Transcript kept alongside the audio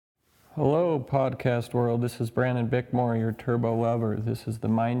Hello, podcast world. This is Brandon Bickmore, your turbo lover. This is the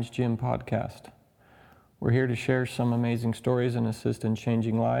Minds Gym podcast. We're here to share some amazing stories and assist in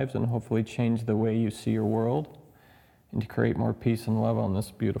changing lives and hopefully change the way you see your world and to create more peace and love on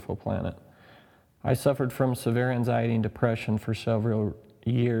this beautiful planet. I suffered from severe anxiety and depression for several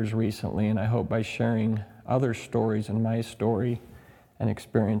years recently, and I hope by sharing other stories and my story and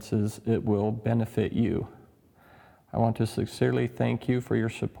experiences, it will benefit you. I want to sincerely thank you for your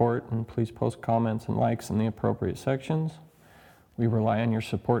support, and please post comments and likes in the appropriate sections. We rely on your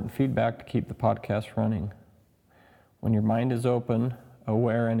support and feedback to keep the podcast running. When your mind is open,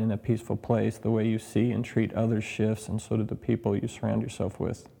 aware, and in a peaceful place, the way you see and treat others shifts, and so do the people you surround yourself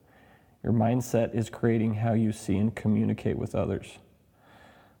with. Your mindset is creating how you see and communicate with others.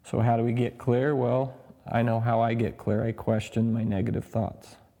 So how do we get clear? Well, I know how I get clear. I question my negative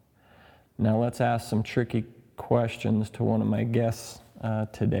thoughts. Now let's ask some tricky questions to one of my guests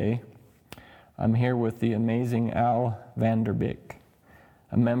today. I'm here with the amazing Al Vanderbeek,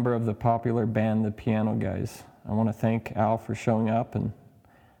 a member of the popular band, the Piano Guys. I want to thank Al for showing up and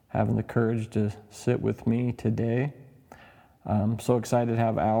having the courage to sit with me today. I'm so excited to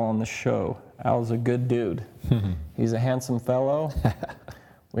have Al on the show. Al's a good dude. He's a handsome fellow.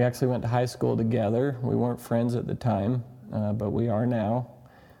 We actually went to high school together. We weren't friends at the time, but we are now.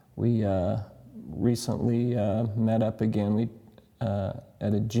 We recently met up again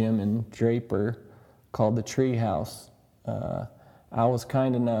at a gym in Draper called the Treehouse. Al was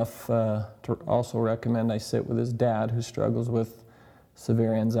kind enough to also recommend I sit with his dad, who struggles with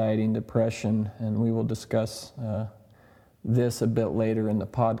severe anxiety and depression, and we will discuss this a bit later in the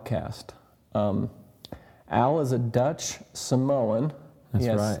podcast. Al is a Dutch Samoan. That's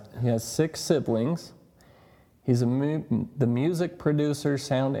right. He has 6 siblings. He's the music producer,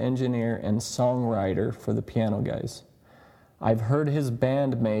 sound engineer, and songwriter for the Piano Guys. I've heard his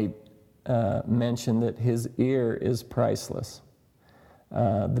bandmate mention that his ear is priceless.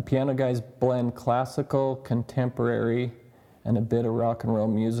 The Piano Guys blend classical, contemporary, and a bit of rock and roll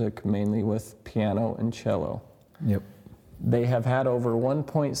music, mainly with piano and cello. Yep. They have had over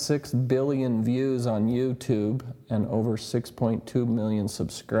 1.6 billion views on YouTube and over 6.2 million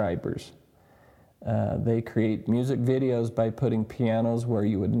subscribers. They create music videos by putting pianos where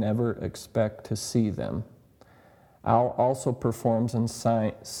you would never expect to see them. Al also performs and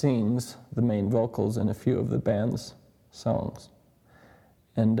sings the main vocals in a few of the band's songs.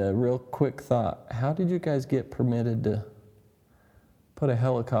 And a real quick thought, how did you guys get permitted to put a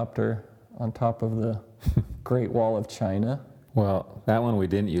helicopter on top of the Great Wall of China? Well, that one we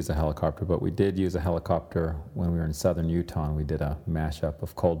didn't use a helicopter, but we did use a helicopter when we were in southern Utah, and we did a mashup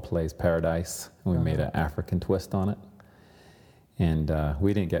of Coldplay's Paradise, and we made an African twist on it. And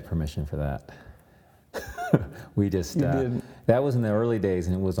we didn't get permission for that. We just, that was in the early days,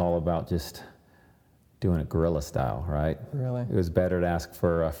 and it was all about just doing it guerrilla style, right? Really? It was better to ask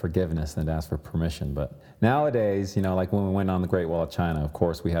for forgiveness than to ask for permission. But nowadays, you know, like when we went on the Great Wall of China, of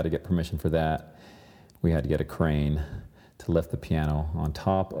course, we had to get permission for that. We had to get a crane to lift the piano on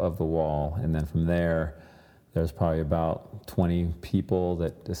top of the wall, and then from there, there's probably about 20 people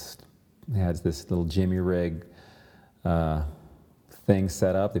that just had this little jimmy rig thing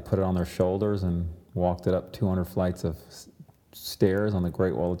set up. They put it on their shoulders and walked it up 200 flights of stairs on the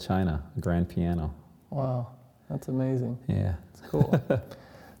Great Wall of China, a grand piano. Wow, that's amazing. Yeah. It's cool.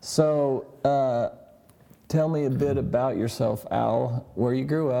 So, tell me a bit about yourself, Al, where you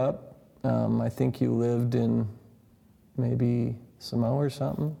grew up. I think you lived in maybe Samoa or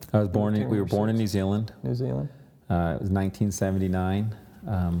something? We were born in New Zealand. New Zealand? It was 1979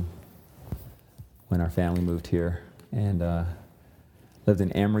 when our family moved here, and lived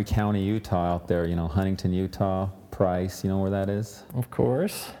in Emery County, Utah, out there, you know, Huntington, Utah, Price, you know where that is? Of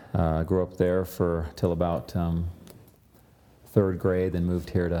course. Grew up there till about 3rd grade, then moved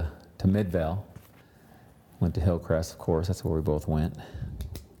here to Midvale. Went to Hillcrest, of course, that's where we both went.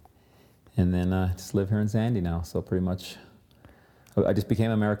 And then just live here in Zandy now, so pretty much, I just became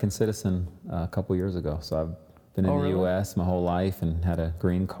an American citizen a couple years ago. So I've been in the U.S. my whole life and had a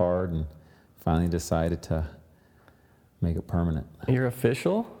green card, and finally decided to make it permanent. You're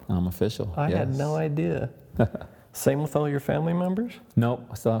official? I'm official, I had no idea. Same with all your family members? Nope,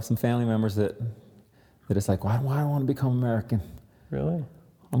 I still have some family members that it's like, why do I want to become American? Really?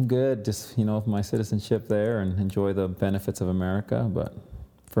 I'm good, just, you know, with my citizenship there and enjoy the benefits of America, but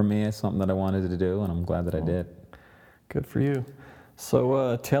for me, it's something that I wanted to do, and I'm glad that I did. Good for you.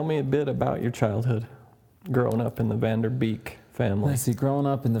 So tell me a bit about your childhood, growing up in the Vanderbeek family. Let's see, growing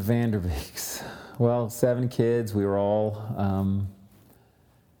up in the Vanderbeeks. Well, 7 kids. We were all kind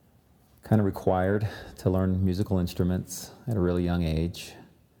of required to learn musical instruments at a really young age.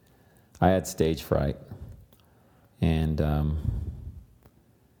 I had stage fright, and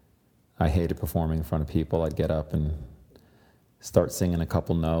I hated performing in front of people. I'd get up and start singing a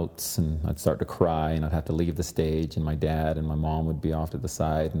couple notes, and I'd start to cry, and I'd have to leave the stage, and my dad and my mom would be off to the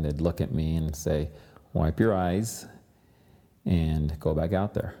side, and they'd look at me and say, wipe your eyes and go back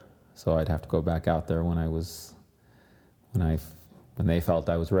out there. So I'd have to go back out there when they felt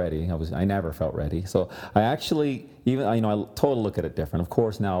I was ready. I never felt ready. So I actually, I totally look at it different. Of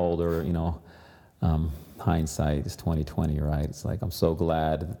course, now older, hindsight is 20/20, right? It's like, I'm so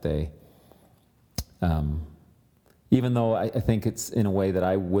glad that they, even though I think it's in a way that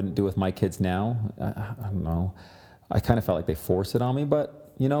I wouldn't do with my kids now, I don't know, I kind of felt like they forced it on me,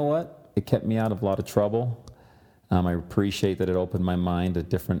 but you know what? It kept me out of a lot of trouble. I appreciate that it opened my mind to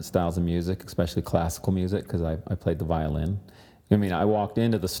different styles of music, especially classical music, because I played the violin. I mean, I walked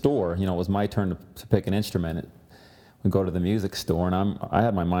into the store, it was my turn to pick an instrument. We go to the music store, and I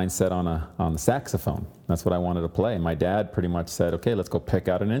had my mind set on the saxophone. That's what I wanted to play. And my dad pretty much said, okay, let's go pick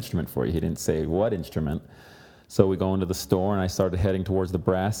out an instrument for you. He didn't say what instrument. So we go into the store, and I started heading towards the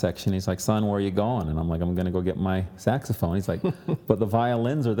brass section. He's like, son, where are you going? And I'm like, I'm going to go get my saxophone. He's like, but the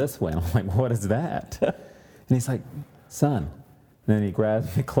violins are this way. And I'm like, what is that? And he's like, son. And then he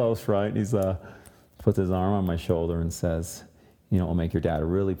grabs me close, right? And he's puts his arm on my shoulder and says, it'll make your dad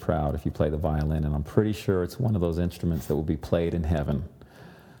really proud if you play the violin, and I'm pretty sure it's one of those instruments that will be played in heaven.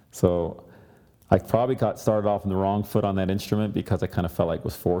 So I probably got started off on the wrong foot on that instrument because I kind of felt like it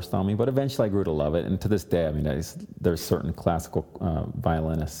was forced on me, but eventually I grew to love it. And to this day, there's certain classical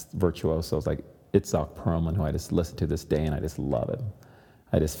violinists, virtuosos, like Itzhak Perlman, who I just listen to this day, and I just love it.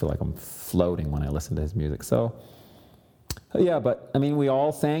 I just feel like I'm floating when I listen to his music. So, yeah, but we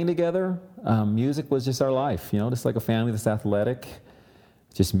all sang together. Music was just our life, just like a family that's athletic.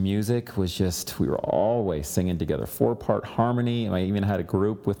 Just music was we were always singing together, 4-part harmony. I even had a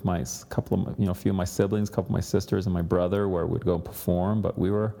group with a few of my siblings, a couple of my sisters and my brother, where we'd go perform, but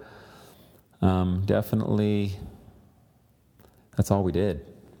we were definitely, that's all we did.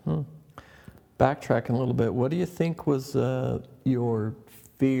 Backtracking a little bit, what do you think was your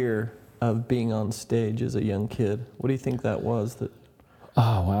fear of being on stage as a young kid? What do you think that was that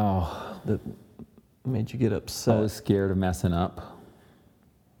made you get upset? I was scared of messing up,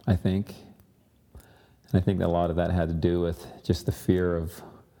 I think. And I think that a lot of that had to do with just the fear of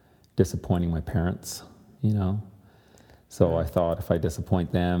disappointing my parents, So I thought if I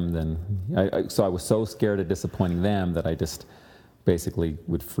disappoint them, then... So I was so scared of disappointing them that I just basically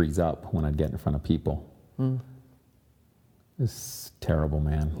would freeze up when I'd get in front of people. It's terrible,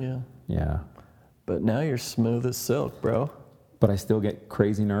 man. Yeah. Yeah. But now you're smooth as silk, bro. But I still get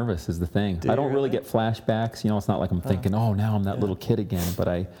crazy nervous is the thing. I don't really get flashbacks. It's not like I'm thinking, oh, now I'm that little kid again. But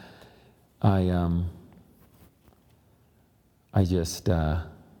I just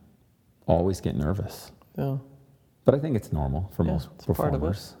always get nervous. Yeah. But I think it's normal for most performers. Part of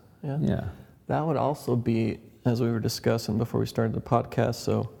us. Yeah. Yeah. That would also be, as we were discussing before we started the podcast,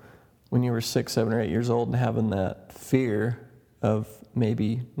 so when you were 6, 7, or 8 years old and having that fear of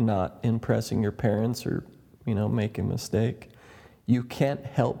maybe not impressing your parents or, making a mistake, you can't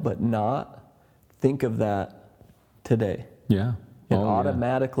help but not think of that today. Yeah. It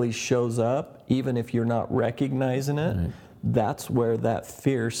automatically shows up, even if you're not recognizing it. Right. That's where that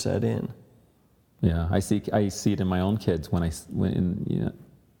fear set in. Yeah, I see it in my own kids when when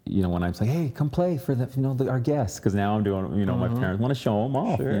I'm like, hey, come play for our guests, because now I'm doing, my parents want to show them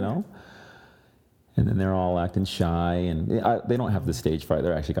off, And then they're all acting shy, and they don't have the stage fright.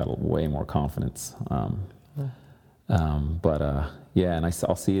 They're actually got way more confidence. And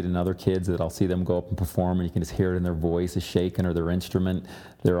I'll see it in other kids that I'll see them go up and perform, and you can just hear it in their voice is shaking, or their instrument,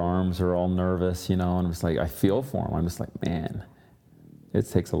 their arms are all nervous, and I'm just like, I feel for them. I'm just like, man, it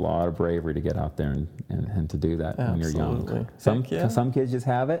takes a lot of bravery to get out there and to do that when you're young. Some kids just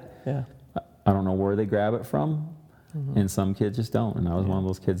have it. Yeah. I don't know where they grab it from. And some kids just don't, and I was one of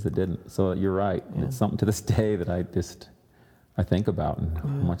those kids that didn't. So you're right. Yeah. It's something to this day that I think about, and how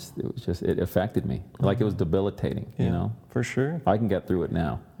much it affected me. Like it was debilitating, For sure. I can get through it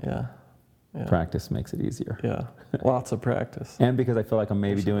now. Yeah. Practice makes it easier. Yeah. Lots of practice. And because I feel like I'm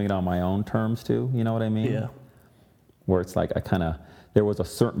maybe doing it on my own terms too, you know what I mean? Yeah. Where it's like there was a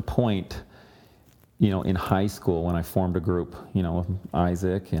certain point, in high school when I formed a group, with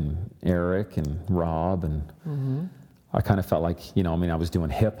Isaac and Eric and Rob, and I kind of felt like, I was doing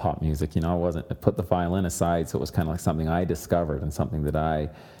hip hop music, I put the violin aside, so it was kind of like something I discovered and something that I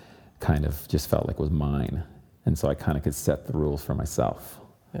kind of just felt like was mine. And so I kind of could set the rules for myself.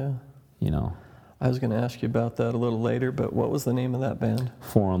 Yeah. I was going to ask you about that a little later, but what was the name of that band?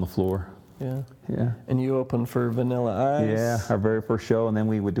 4 on the Floor. Yeah. Yeah. And you opened for Vanilla Ice. Yeah, our very first show, and then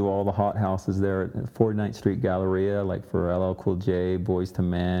we would do all the hot houses there at 49th Street Galleria, like for LL Cool J, Boys to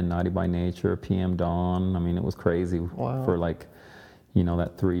Men, Naughty by Nature, PM Dawn. I mean, it was crazy for like, you know,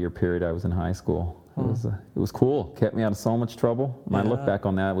 that 3-year period I was in high school. It was cool. Kept me out of so much trouble. When I look back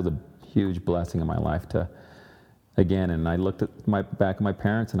on that, it was a huge blessing in my life to, again, and I looked at back at my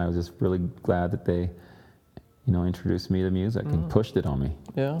parents, and I was just really glad that they, you know, introduced me to music and pushed it on me.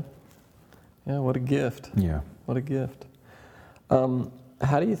 Yeah. Yeah, what a gift. Yeah. What a gift.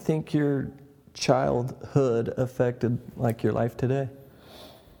 How do you think your childhood affected like your life today?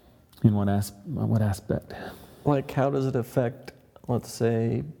 In what aspect? Like, how does it affect, let's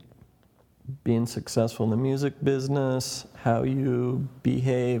say, being successful in the music business, how you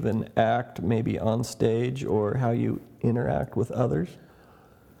behave and act maybe on stage, or how you interact with others?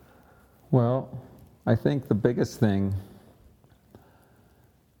 Well, I think the biggest thing,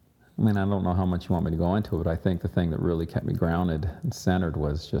 I mean, I don't know how much you want me to go into it, but I think the thing that really kept me grounded and centered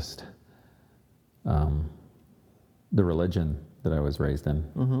was just the religion that I was raised in.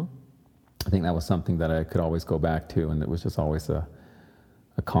 Mm-hmm. I think that was something that I could always go back to, and it was just always a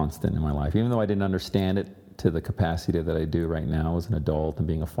constant in my life. Even though I didn't understand it to the capacity that I do right now as an adult and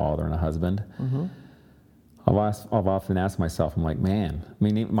being a father and a husband, I've often asked myself, I'm like, man, I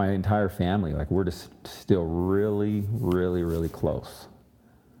mean, my entire family, like, we're just still really, really, really close.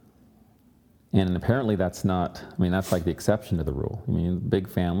 And apparently that's not, I mean, that's like the exception to the rule. I mean, big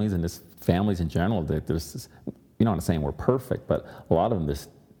families and just families in general, there's this, you know, I'm not saying we're perfect, but a lot of them just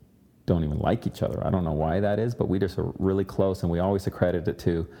don't even like each other. I don't know why that is, but we just are really close, and we always accredit it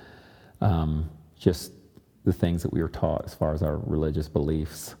to just the things that we were taught as far as our religious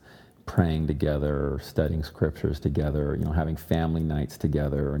beliefs, praying together, studying scriptures together, you know, having family nights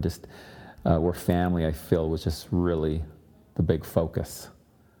together, and just where family, I feel, was just really the big focus.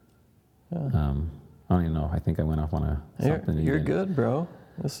 I don't even know. I think I went off on something. You're good, bro.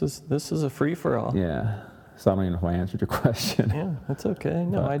 This is a free for all. Yeah. So I don't even know if I answered your question. Yeah, that's okay.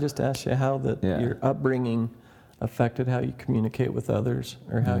 No, I just asked you how your upbringing affected how you communicate with others,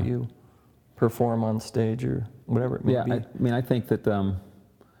 or how you perform on stage, or whatever it may be. I mean, I think that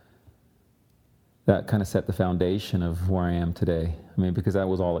that kind of set the foundation of where I am today. I mean, because that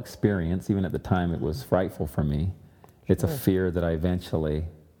was all experience. Even at the time, it was frightful for me. It's a fear that I eventually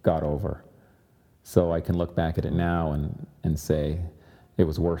got over. So I can look back at it now and say it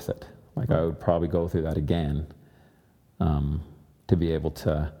was worth it. Like, I would probably go through that again to be able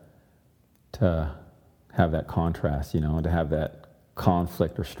to have that contrast, you know, and to have that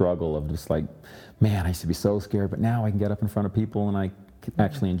conflict or struggle of just like, man, I used to be so scared, but now I can get up in front of people and I can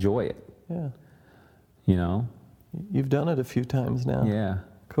actually enjoy it. Yeah. You know? You've done it a few times now. Yeah.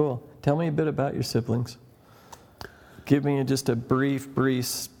 Cool. Tell me a bit about your siblings. Give me just a brief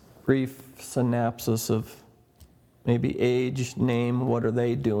synopsis of maybe age, name, what are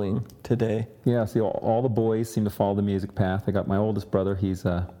they doing today? Yeah, see, all the boys seem to follow the music path. I got my oldest brother, he's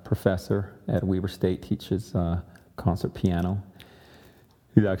a professor at Weber State, teaches concert piano.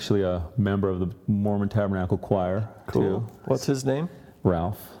 He's actually a member of the Mormon Tabernacle Choir, cool. too. What's his name?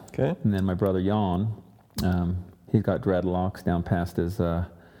 Ralph. Okay. And then my brother Jan, he's got dreadlocks down past his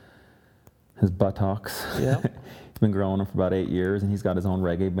buttocks. Yeah. He's been growing them for about 8 years, and he's got his own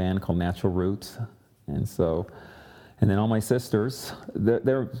reggae band called Natural Roots. And so, and then all my sisters,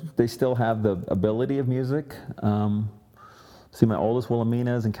 they still have the ability of music. See, my oldest,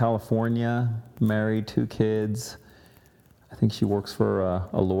 Wilhelmina, is in California, married, 2 kids. I think she works for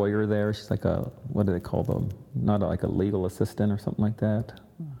a lawyer there. She's like what do they call them? Not like a legal assistant or something like that.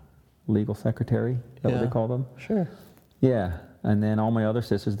 Legal secretary, is that what they call them? Sure. Yeah, and then all my other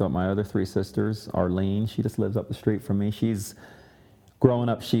sisters, my other 3 sisters, Arlene, she just lives up the street from me. Growing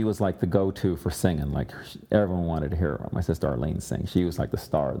up, she was like the go-to for singing. Like, everyone wanted to hear my sister Arlene sing. She was like the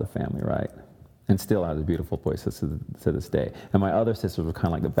star of the family, right? And still has a beautiful voice to this day. And my other sisters were kind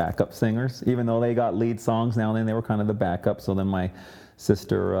of like the backup singers. Even though they got lead songs now and then, they were kind of the backup. So then my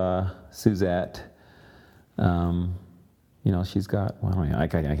sister Suzette, you know, she's got, well, I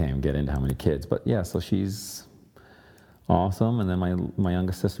can't even get into how many kids. But yeah, so she's awesome. And then my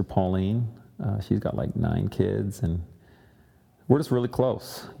youngest sister, Pauline, she's got like 9 kids. And we're just really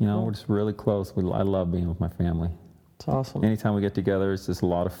close, you know, we're just really close. I love being with my family. It's awesome. Anytime we get together, it's just a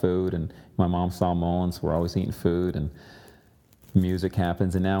lot of food, and my mom's Samoan, so we're always eating food, and music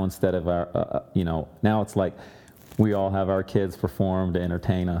happens. And now instead of our, you know, now it's like we all have our kids perform to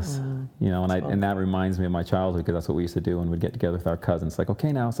entertain us, you know, and that reminds me of my childhood, because that's what we used to do when we'd get together with our cousins. It's like,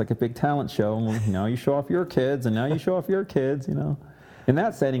 okay, now it's like a big talent show, and you know, you show off your kids, and now you show off your kids, you know. In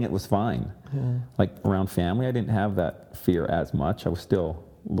that setting, it was fine. Yeah. Like, around family, I didn't have that fear as much. I was still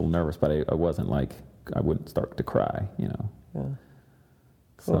little nervous, but I wasn't like, I wouldn't start to cry, you know. Yeah.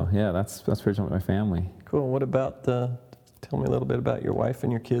 Cool. So yeah, that's pretty much my family. Cool. What about tell me a little bit about your wife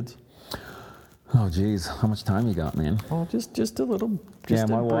and your kids. Oh geez, how much time you got, man? Oh, just a little, Yeah,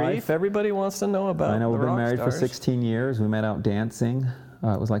 my brief. wife. Everybody wants to know about. I know the we've been rock married stars. for 16 years. We met out dancing.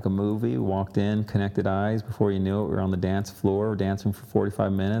 It was like a movie. We walked in, connected eyes. Before you knew it, we were on the dance floor, dancing for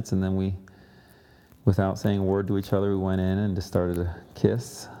 45 minutes, and then we, without saying a word to each other, we went in and just started to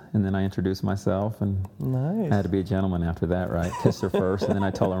kiss. And then I introduced myself, and Nice. I had to be a gentleman after that, right? Kissed her first, and then I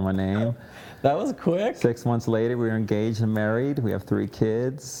told her my name. That was quick. 6 months later, we were engaged and married. We have 3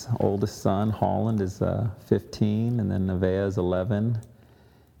 kids. Oldest son, Holland, is 15, and then Nevaeh is 11,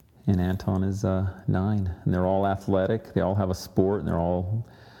 and Anton is 9. And they're all athletic. They all have a sport, and they're all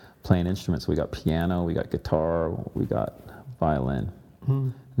playing instruments. We got piano, we got guitar, we got violin,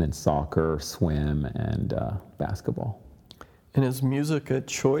 and then soccer, swim, and basketball. And is music a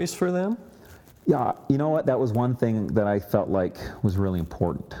choice for them? Yeah, you know what? That was one thing that I felt like was really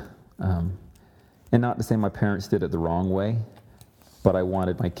important. And not to say my parents did it the wrong way, but I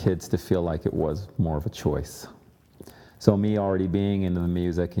wanted my kids to feel like it was more of a choice. So me already being into the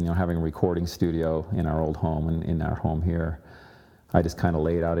music and, you know, having a recording studio in our old home and in our home here, I just kind of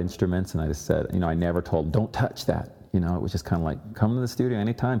laid out instruments, and I just said, you know, I never told them, don't touch that. You know, it was just kind of like, come to the studio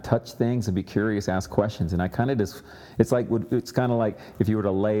anytime, touch things and be curious, ask questions. And I kind of just, it's kind of like if you were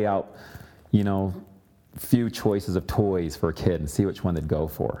to lay out, you know, few choices of toys for a kid and see which one they'd go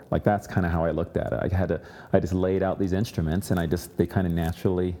for. Like, that's kind of how I looked at it. I just laid out these instruments, and they kind of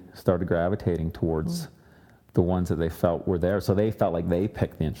naturally started gravitating towards the ones that they felt were there. So they felt like they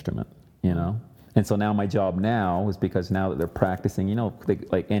picked the instrument, you know? And so now my job now is, because now that they're practicing, you know,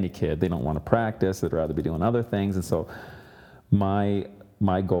 like any kid, they don't want to practice, they'd rather be doing other things. And so my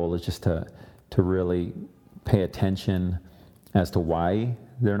goal is just to really pay attention as to why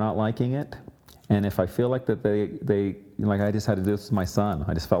they're not liking it. And if I feel like that they like, I just had to do this with my son.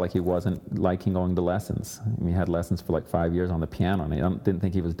 I just felt like he wasn't liking going to lessons. I mean, he had lessons for like 5 years on the piano, and I didn't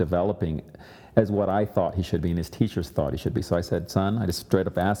think he was developing as what I thought he should be and his teachers thought he should be. So I said, son, I just straight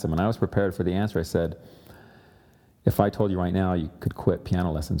up asked him, and I was prepared for the answer. I said, if I told you right now you could quit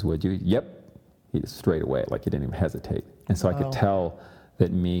piano lessons, would you? Yep. He just straight away, like he didn't even hesitate. And so I could tell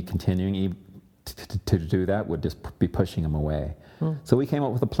that me continuing to do that would just be pushing him away. So we came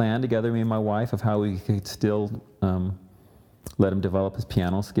up with a plan together, me and my wife, of how we could still let him develop his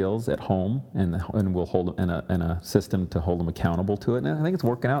piano skills at home, and we'll hold him in a system to hold him accountable to it. And I think it's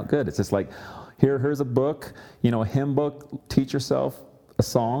working out good. It's just like, here's a book, you know, a hymn book. Teach yourself a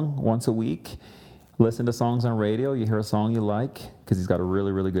song once a week. Listen to songs on radio. You hear a song you like, because he's got a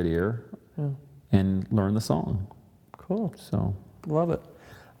really, really good ear, and learn the song. Cool. So Love it.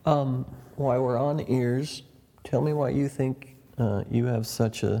 While we're on ears, tell me why you think you have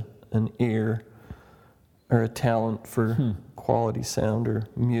such an ear or a talent for quality sound or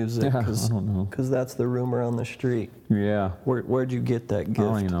music. Yeah, I don't know. Because that's the rumor on the street. yeah. Where'd you get that gift? I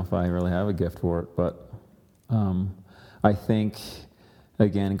don't even know if I really have a gift for it, but I think,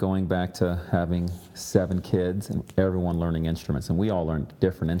 again, going back to having 7 kids and everyone learning instruments, and we all learned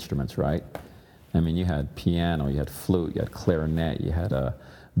different instruments, right? I mean, you had piano, you had flute, you had clarinet, you had a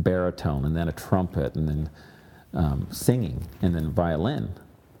baritone, and then a trumpet, and then singing, and then violin.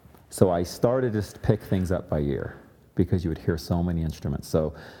 So I started to pick things up by ear, because you would hear so many instruments.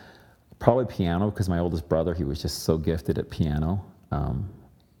 So probably piano, because my oldest brother, he was just so gifted at piano.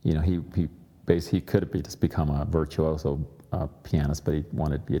 You know, he basically could have just become a virtuoso pianist, but he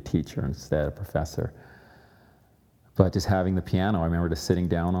wanted to be a teacher instead, a professor. But just having the piano, I remember just sitting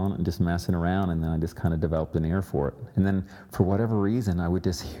down on it and just messing around, and then I just kind of developed an ear for it. And then for whatever reason, I would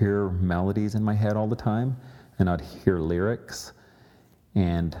just hear melodies in my head all the time, and I'd hear lyrics,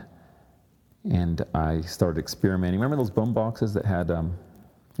 and I started experimenting. Remember those boom boxes that had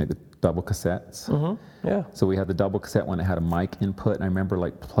like the double cassettes? Mm-hmm. Yeah. So we had the double cassette one that had a mic input, and I remember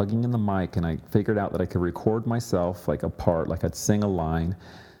like plugging in the mic, and I figured out that I could record myself like a part, like I'd sing a line,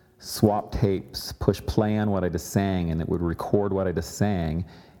 swap tapes, push play on what I just sang, and it would record what I just sang,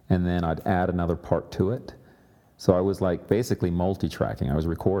 and then I'd add another part to it. So I was like basically multi-tracking. I was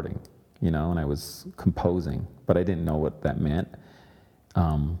recording, you know, and I was composing, but I didn't know what that meant.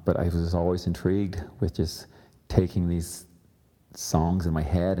 But I was always intrigued with just taking these songs in my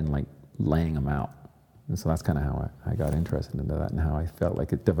head and like laying them out. And so that's kind of how I got interested into that, and how I felt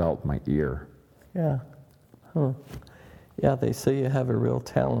like it developed my ear. Yeah. Huh. Yeah, they say you have a real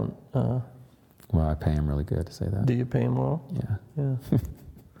talent. Well, I pay him really good to say that. Do you pay him well? Yeah. Yeah.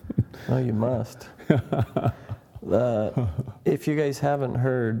 Oh, you must. If you guys haven't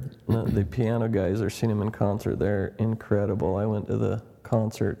heard the piano guys or seen them in concert, they're incredible. I went to the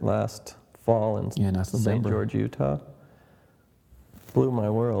concert last fall in that's St. November. George, Utah. Blew my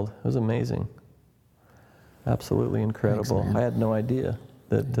world. It was amazing. Absolutely incredible. Thanks, man. I had no idea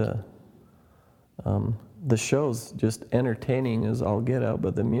that the show's just entertaining as all get out,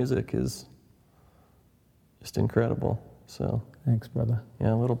 but the music is just incredible. So Thanks, brother.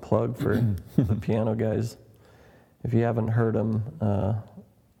 yeah, a little plug for the piano guys. If you haven't heard them,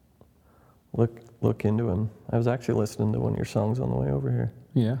 look into them. I was actually listening to one of your songs on the way over here.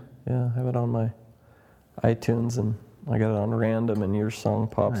 Yeah. Yeah, I have it on my iTunes, and I got it on random, and your song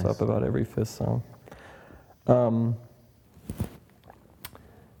pops Nice. up about every fifth song.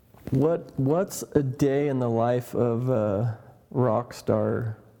 What's a day in the life of a rock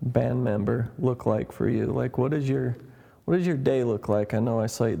star band member look like for you? Like, what does your day look like? I know I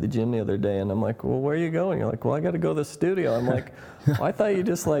saw you at the gym the other day, and I'm like, well, where are you going? You're like, well, I got to go to the studio. I'm like, well, I thought you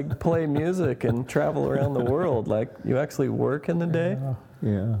just like play music and travel around the world. Like, you actually work in the day?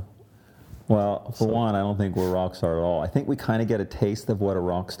 Yeah. Well, for one, I don't think we're rock star at all. I think we kind of get a taste of what a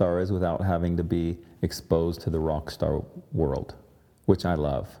rock star is without having to be exposed to the rock star world, which I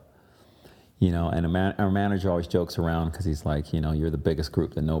love. And our manager always jokes around because he's like, you're the biggest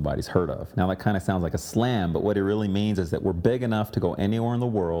group that nobody's heard of. Now, that kind of sounds like a slam, but what it really means is that we're big enough to go anywhere in the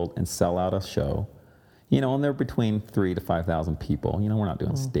world and sell out a show. And they're between 3,000 to 5,000 people. We're not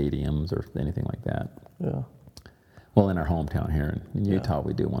doing stadiums or anything like that. Yeah. Well, in our hometown here in Utah,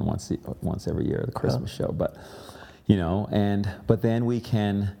 we do one once every year, the Christmas show. But, but then we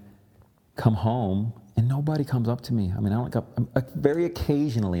can come home and nobody comes up to me. I mean, very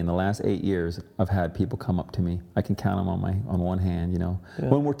occasionally in the last 8 years, I've had people come up to me. I can count them on one hand, Yeah.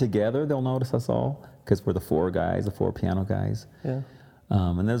 When we're together, they'll notice us all because we're the four piano guys. Yeah.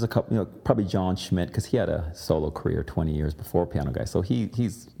 And there's a couple, probably John Schmidt, because he had a solo career 20 years before piano guy. So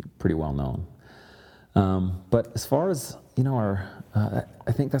he's pretty well known. But as far as, I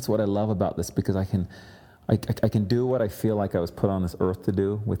think that's what I love about this, because I can do what I feel like I was put on this earth to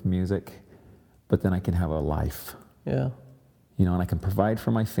do with music, but then I can have a life. Yeah. And I can provide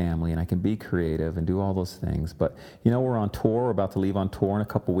for my family, and I can be creative and do all those things. But, we're on tour, we're about to leave on tour in a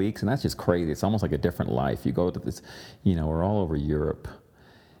couple weeks, and that's just crazy. It's almost like a different life. You go to this, we're all over Europe.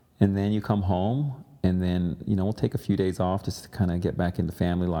 And then you come home, and then, we'll take a few days off just to kind of get back into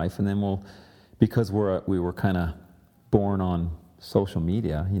family life, and then because we were kind of born on social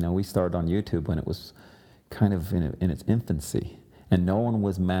media, we started on YouTube when it was kind of in its infancy, and no one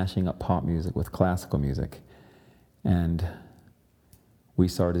was mashing up pop music with classical music. And we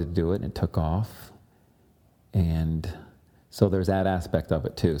started to do it, and it took off. And so there's that aspect of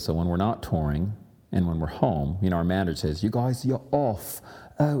it too. So when we're not touring and when we're home, our manager says, "You guys, you're off.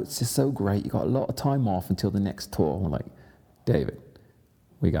 Oh, it's just so great. You got a lot of time off until the next tour." We're like, "David,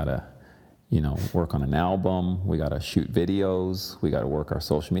 we gotta work on an album, we gotta shoot videos, we gotta work our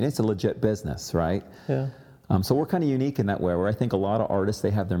social media." It's a legit business, right? Yeah. So we're kind of unique in that way, where I think a lot of artists,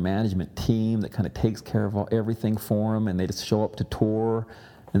 they have their management team that kind of takes care of everything for them, and they just show up to tour,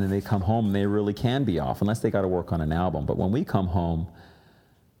 and then they come home, and they really can be off, unless they gotta work on an album. But when we come home,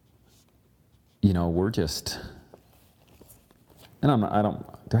 we're just, and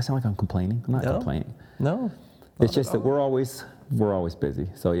do I sound like I'm complaining? I'm not complaining. No. It's just that we're always busy.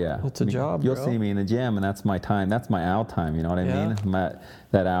 So yeah, It's a job, You'll bro. see me in the gym, and that's my time. That's my out time. You know what I mean? I'm at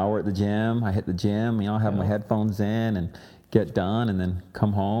that hour at the gym. I hit the gym. I have my headphones in and get done, and then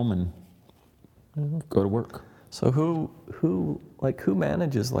come home and go to work. So who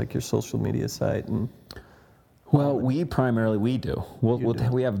manages like your social media site? And Well, we do.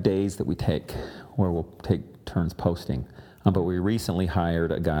 We have days that we take where we'll take turns posting. But we recently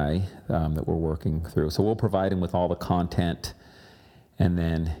hired a guy that we're working through. So we'll provide him with all the content, and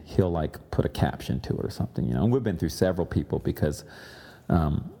then he'll put a caption to it or something, And we've been through several people because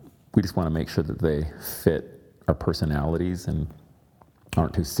we just want to make sure that they fit our personalities and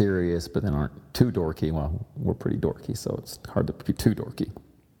aren't too serious, but then aren't too dorky. Well, we're pretty dorky, so it's hard to be too dorky.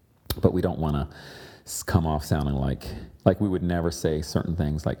 But we don't want to come off sounding like we would never say certain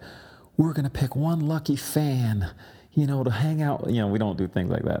things like, "We're going to pick one lucky fan, to hang out." We don't do things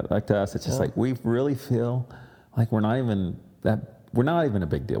like that. Like, to us, it's just like we really feel like we're not even a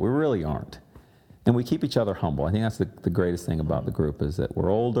big deal. We really aren't. And we keep each other humble. I think that's the greatest thing about the group, is that we're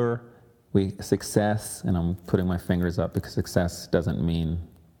older, success, and I'm putting my fingers up because success doesn't mean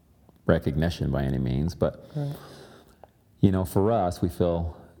recognition by any means, but, for us, we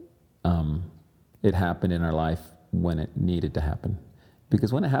feel it happened in our life when it needed to happen.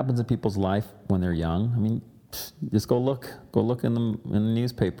 Because when it happens in people's life when they're young, I mean, just go look in the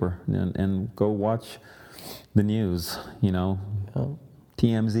newspaper and go watch the news,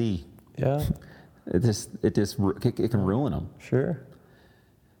 TMZ. Yeah. It can ruin them. Sure.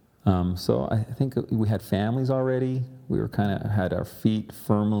 So I think we had families already. We were kind of had our feet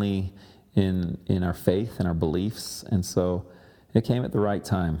firmly in our faith and our beliefs, and so it came at the right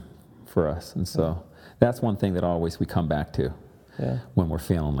time for us. And so that's one thing that always we come back to when we're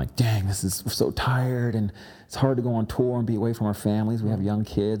feeling like, dang, we're so tired, and it's hard to go on tour and be away from our families. We have young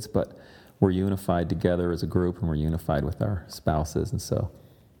kids, but we're unified together as a group, and we're unified with our spouses, and so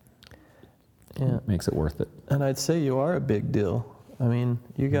it makes it worth it. And I'd say you are a big deal. I mean,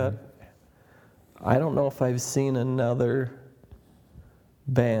 you got, I don't know if I've seen another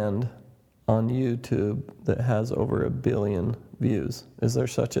band on YouTube that has over 1 billion views. Is there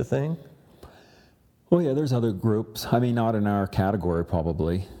such a thing? Well, yeah, there's other groups. I mean, not in our category,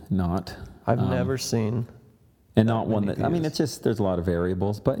 probably not. I've never seen. And not one that, I mean, it's just, there's a lot of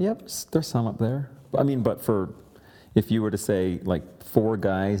variables, but yep, there's some up there. I mean, but if you were to say like 4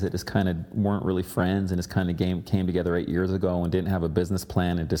 guys that just kind of weren't really friends and just kind of came together 8 years ago and didn't have a business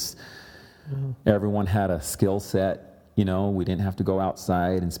plan, and just everyone had a skill set, we didn't have to go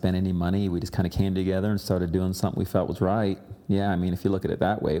outside and spend any money. We just kind of came together and started doing something we felt was right. Yeah, I mean, if you look at it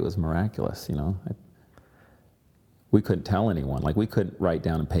that way, it was miraculous, We couldn't tell anyone. Like, we couldn't write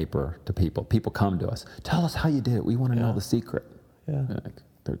down on paper to people. People come to us, tell us how you did it. We want to know the secret. Yeah.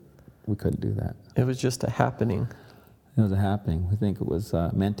 We couldn't do that. It was just a happening. It was a happening. We think it was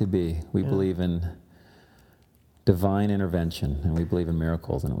meant to be. We believe in divine intervention, and we believe in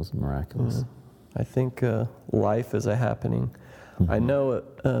miracles, and it was miraculous. I think life is a happening. I know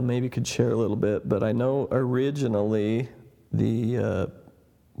maybe you could share a little bit, but I know originally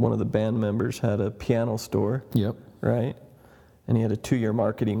one of the band members had a piano store. Yep. Right? And he had a 2-year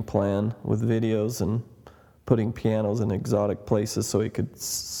marketing plan with videos and putting pianos in exotic places so he could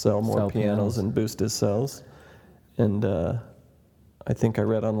sell more pianos and boost his sales. And I think I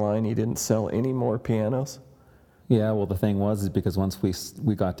read online he didn't sell any more pianos. Yeah, well, the thing was because once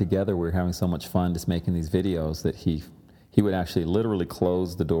we got together, we were having so much fun just making these videos that he would actually literally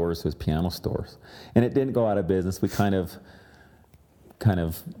close the doors to his piano stores. And it didn't go out of business. We kind of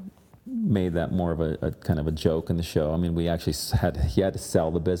made that more of a kind of a joke in the show. I mean, he had to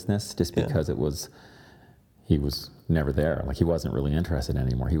sell the business just because he was never there. Like, he wasn't really interested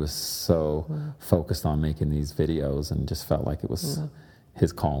anymore. He was so focused on making these videos and just felt like it was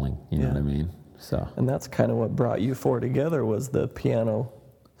his calling, you know what I mean? So. And that's kind of what brought you 4 together, was the piano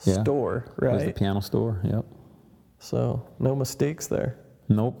store, right? It was the piano store, yep. So, no mistakes there.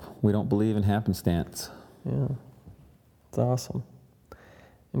 Nope, we don't believe in happenstance. Yeah, it's awesome.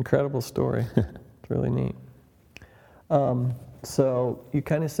 Incredible story. It's really neat. So you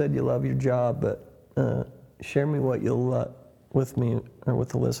kind of said you love your job, but share me what you love with me or with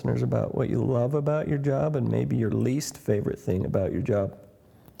the listeners about what you love about your job, and maybe your least favorite thing about your job.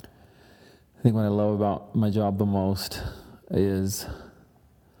 I think what I love about my job the most is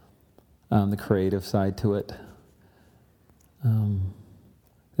the creative side to it.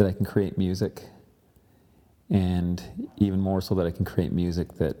 That I can create music. And even more so that I can create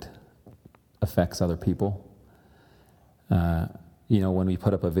music that affects other people. When we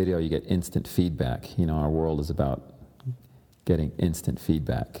put up a video, you get instant feedback. Our world is about getting instant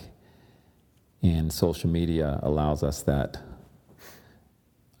feedback. And social media allows us that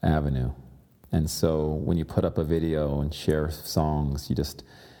avenue. And so when you put up a video and share songs, you just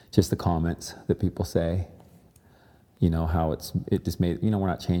the comments that people say, how it just made, we're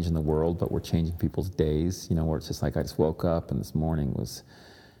not changing the world, but we're changing people's days, where it's just like, I just woke up and this morning was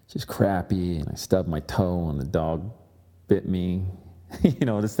just crappy and I stubbed my toe and the dog bit me,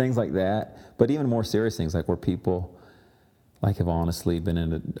 just things like that. But even more serious things, like where people have honestly been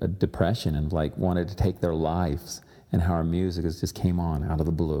in a depression and wanted to take their lives, and how our music just came on out of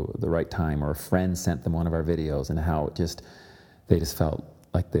the blue at the right time, or a friend sent them one of our videos, and how they just felt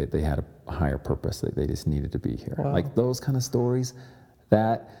like they had a higher purpose, that they just needed to be here. Wow. Like those kind of stories,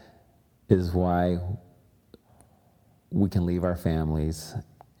 that is why we can leave our families,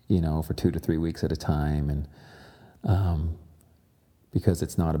 for 2 to 3 weeks at a time, and because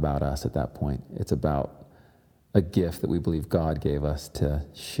it's not about us at that point. It's about a gift that we believe God gave us to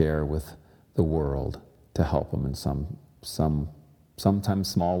share with the world, to help them in sometimes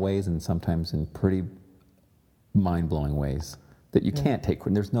small ways and sometimes in pretty mind-blowing ways that you can't take.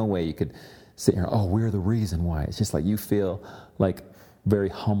 There's no way you could sit here, we're the reason why. It's just like you feel like very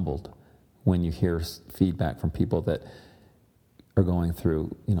humbled when you hear feedback from people that are going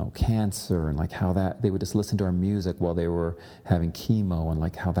through, cancer, and how that they would just listen to our music while they were having chemo,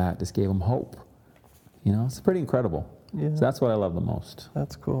 and how that just gave them hope. It's pretty incredible. Yeah. So that's what I love the most.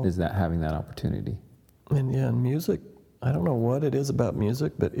 That's cool. Is that having that opportunity. And music, I don't know what it is about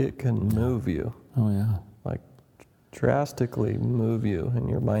music, but it can move you. Oh, yeah. drastically move you in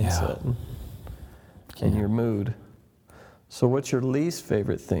your mindset and your mood. So what's your least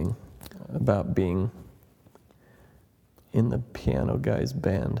favorite thing about being in the Piano Guys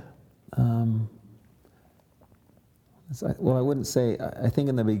band? Well, I wouldn't say. I think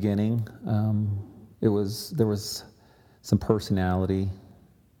in the beginning, there was some personality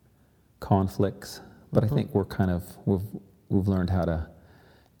conflicts, but I think we've learned how to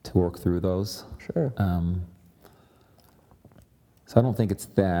work through those. Sure. So I don't think it's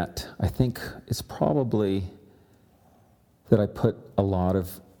that. I think it's probably that I put a lot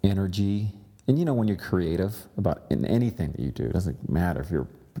of energy, and when you're creative in anything that you do, it doesn't matter if you're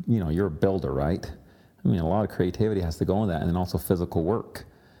a builder, right? I mean, a lot of creativity has to go in that, and then also physical work.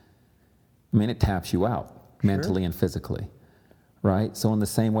 I mean, it taps you out mentally and physically, right? So in the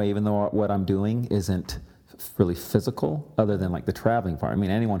same way, even though what I'm doing isn't really physical, other than like the traveling part. I mean,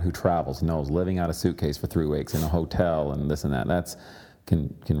 anyone who travels knows living out a suitcase for 3 weeks in a hotel and this and that,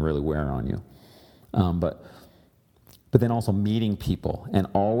 can really wear on you. But then also meeting people and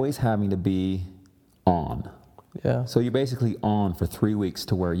always having to be on. Yeah. So you're basically on for 3 weeks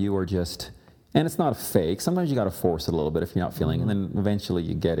to where you are just, and it's not a fake. Sometimes you got to force it a little bit if you're not feeling, and then eventually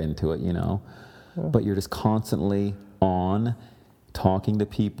you get into it, But you're just constantly on, talking to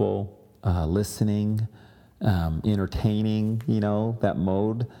people, listening, entertaining, that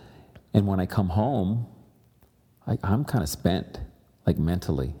mode. And when I come home, I'm kind of spent, like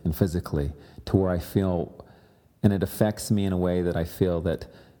mentally and physically, to where I feel, and it affects me in a way that I feel that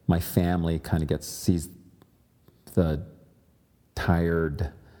my family kind of sees the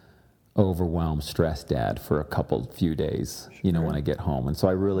tired, overwhelmed, stressed dad for a few days, when I get home. And so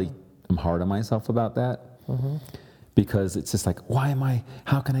I really am hard on myself about that. Because it's just like,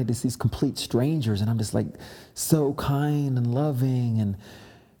 how can I just these complete strangers, and I'm just like so kind and loving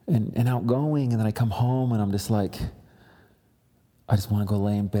and outgoing, and then I come home and I'm just like, I just want to go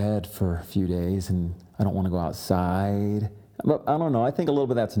lay in bed for a few days and I don't want to go outside. But I don't know, I think a little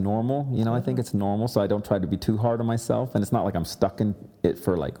bit that's normal, I think it's normal, so I don't try to be too hard on myself, and it's not like I'm stuck in it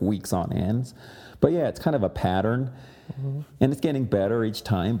for like weeks on ends. But yeah, it's kind of a pattern, and it's getting better each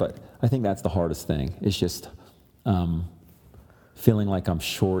time, but I think that's the hardest thing. It's just feeling like I'm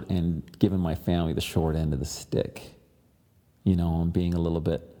short and giving my family the short end of the stick, and being a little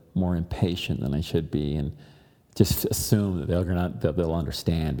bit more impatient than I should be, and just assume that they'll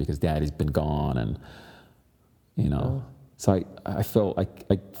understand because Daddy's been gone, and So I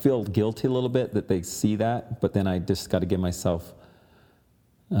feel guilty a little bit that they see that, but then I just got to give myself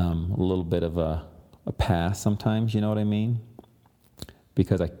a little bit of a pass sometimes. You know what I mean?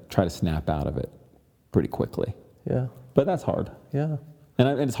 Because I try to snap out of it pretty quickly. Yeah. But that's hard. Yeah.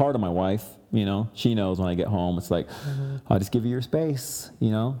 And it's hard on my wife, She knows when I get home, it's like, I'll just give you your space,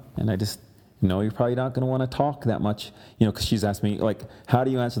 And I just you're probably not going to want to talk that much, because she's asked me, like, how do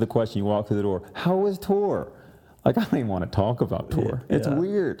you answer the question? You walk through the door, how was tour? Like, I don't even want to talk about tour. It's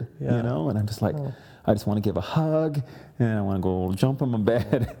weird, And I'm just like, I just want to give a hug, and I want to go jump in my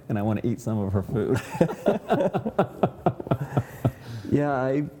bed, and I want to eat some of her food.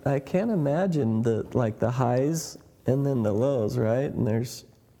 Yeah, I can't imagine the highs and then the lows, right? And there's,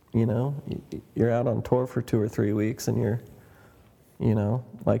 you're out on tour for 2 or 3 weeks, and you're,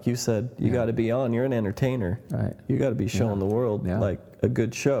 like you said, you got to be on. You're an entertainer. Right. You got to be showing the world like a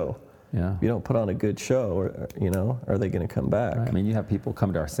good show. Yeah. If you don't put on a good show, or, are they going to come back? Right. I mean, you have people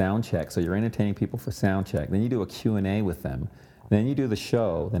come to our sound check, so you're entertaining people for sound check. Then you do a Q&A with them. Then you do the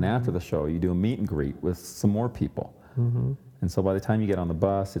show. Then after the show, you do a meet and greet with some more people. And so by the time you get on the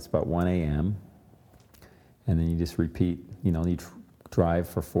bus, it's about 1 a.m. And then you just repeat, you drive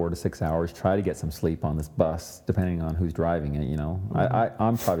for 4 to 6 hours, try to get some sleep on this bus, depending on who's driving it,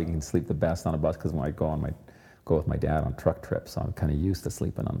 I'm probably going to sleep the best on a bus because when I go with my dad on truck trips, so I'm kind of used to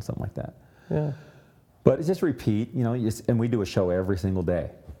sleeping on something like that. Yeah. But it's just repeat, and we do a show every single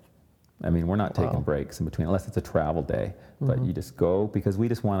day. I mean, we're not taking breaks in between, unless it's a travel day. But you just go, because we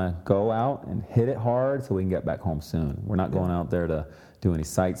just want to go out and hit it hard so we can get back home soon. We're not going out there to do any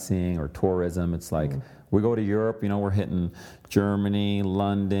sightseeing or tourism. It's like, we go to Europe, we're hitting Germany,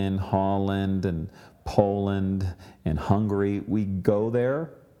 London, Holland, and Poland, and Hungary. We go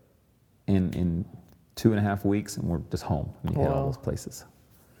there in 2.5 weeks, and we're just home. And you hit all those places.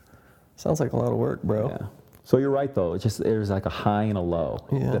 Sounds like a lot of work, bro. Yeah. So you're right, though. It's just there's like a high and a low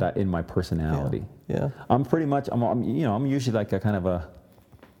that in my personality. Yeah. I'm pretty much I'm usually like a kind of a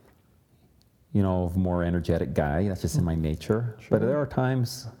more energetic guy. That's just in my nature. Sure. But there are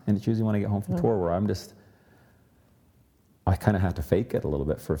times, and it's usually when I get home from tour, where I kind of have to fake it a little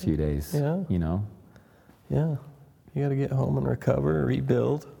bit for a few days. Yeah. Yeah. You got to get home and recover,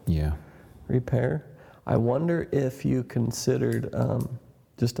 rebuild. Yeah. Repair. I wonder if you considered,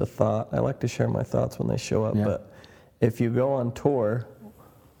 just a thought, I like to share my thoughts when they show up, but if you go on tour,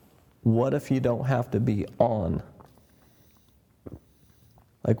 what if you don't have to be on?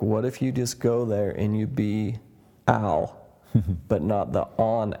 Like, what if you just go there and you be Al, but not the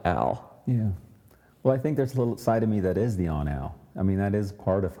on Al? Yeah. Well, I think there's a little side of me that is the on Al. I mean, that is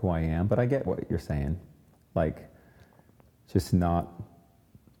part of who I am, but I get what you're saying. Like, just not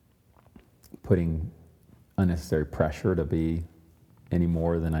putting unnecessary pressure to be any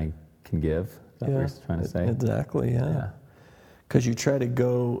more than I can give. Is that what you're trying to say? Exactly, yeah. Because you try to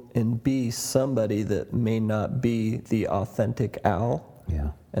go and be somebody that may not be the authentic Al.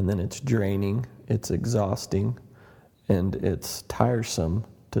 Yeah. And then it's draining, it's exhausting, and it's tiresome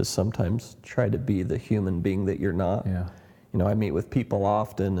to sometimes try to be the human being that you're not. Yeah. You know, I meet with people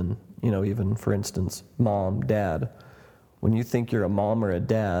often, and, you know, even, for instance, mom, dad. When you think you're a mom or a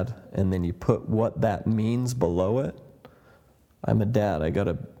dad, and then you put what that means below it, I'm a dad, I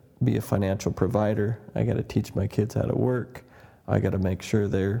gotta be a financial provider, I gotta teach my kids how to work, I gotta make sure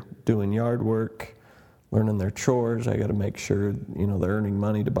they're doing yard work, learning their chores, I gotta make sure, you know, they're earning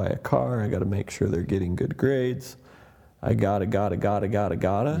money to buy a car, I gotta make sure they're getting good grades, I gotta.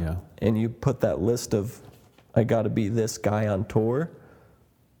 Yeah. And you put that list of, I gotta be this guy on tour,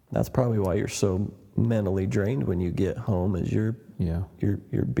 that's probably why you're so mentally drained when you get home, is you're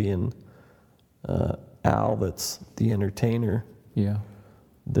being Al that's the entertainer. Yeah.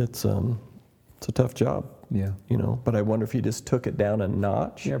 That's it's a tough job. Yeah. You know, but I wonder if you just took it down a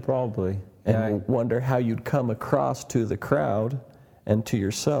notch. Yeah, probably. And wonder how you'd come across to the crowd and to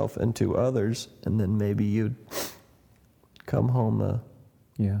yourself and to others, and then maybe you'd come home a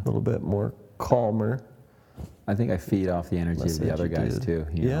little bit more calmer. I think I feed off the energy of the other guys too.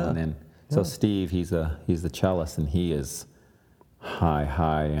 You know? And then so Steve, he's the cellist, and he is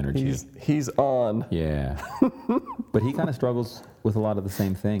high energy. He's on. Yeah. But he kind of struggles with a lot of the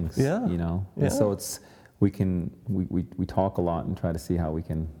same things. Yeah. You know. And so we talk a lot and try to see how we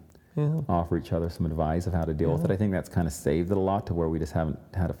can offer each other some advice of how to deal with it. I think that's kind of saved it a lot to where we just haven't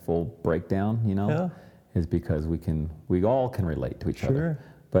had a full breakdown, you know. Yeah. Is because we all can relate to each other.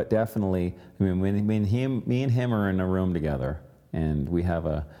 But definitely, I mean, when me and him are in a room together and we have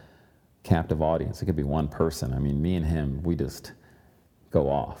a captive audience, it could be one person. I mean, me and him, we just go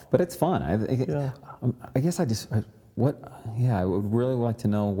off. But it's fun. I guess I would really like to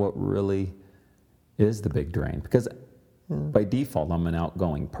know what really is the big drain, because by default, I'm an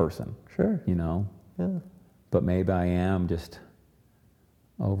outgoing person. Sure. You know? Yeah. But maybe I am just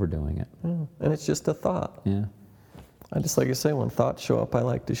overdoing it. Yeah. And it's just a thought. Yeah. I just, like I say, when thoughts show up, I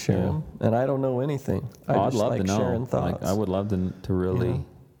like to share them. And I don't know anything. I'd love to know. Sharing thoughts. Like, I would love to really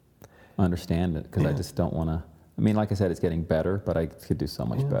understand it, because I just don't want to. I mean, like I said, it's getting better, but I could do so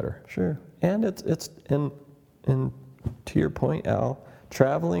much better. Sure. And it's and to your point, Al,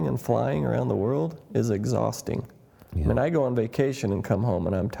 traveling and flying around the world is exhausting. Yeah. I mean, I go on vacation and come home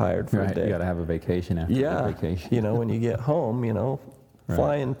and I'm tired for a day. You got to have a vacation after the vacation. You know, when you get home, you know,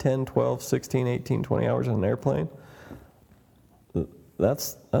 flying 10, 12, 16, 18, 20 hours on an airplane,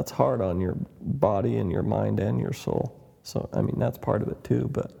 that's hard on your body and your mind and your soul. So, I mean, that's part of it too,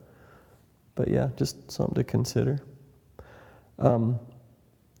 but yeah, just something to consider.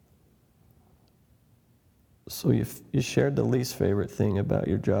 So you shared the least favorite thing about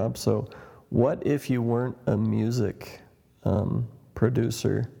your job. So what if you weren't a music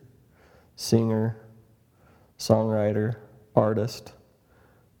producer, singer, songwriter, artist?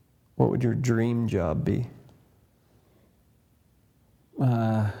 What would your dream job be?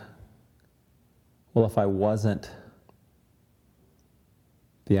 Well, if I wasn't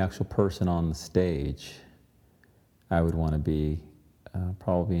the actual person on the stage, I would want to be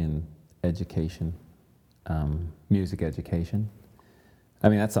probably in education, music education. I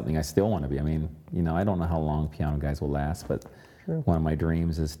mean, that's something I still want to be. I mean, you know, I don't know how long Piano Guys will last, but one of my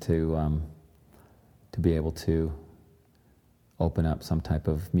dreams is to be able to open up some type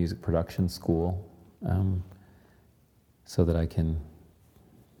of music production school, so that I can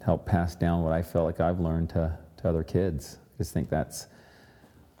help pass down what I felt like I've learned to other kids. I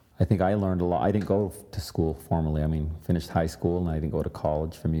think I learned a lot. I didn't go to school formally. I mean, finished high school, and I didn't go to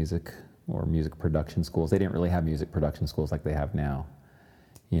college for music or music production schools. They didn't really have music production schools like they have now.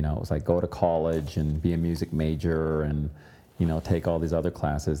 You know, it was like go to college and be a music major and, you know, take all these other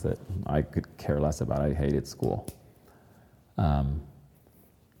classes that I could care less about. I hated school.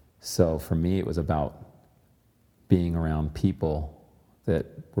 So for me, it was about being around people that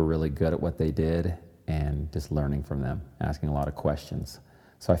were really good at what they did and just learning from them, asking a lot of questions.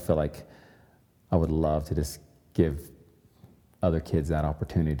 So I feel like I would love to just give other kids that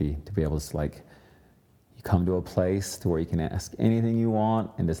opportunity to be able to, like, you come to a place to where you can ask anything you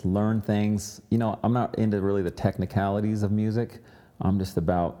want and just learn things. You know, I'm not into really the technicalities of music. I'm just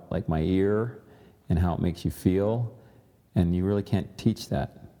about like my ear and how it makes you feel. And you really can't teach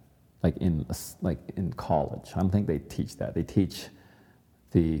that like in college. I don't think they teach that. They teach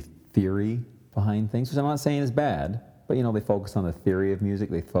the theory behind things, which I'm not saying is bad, but you know, they focus on the theory of music.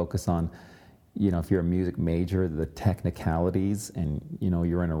 They focus on, you know, if you're a music major, the technicalities, and you know,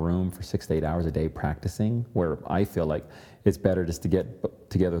 you're in a room for 6 to 8 hours a day practicing, where I feel like it's better just to get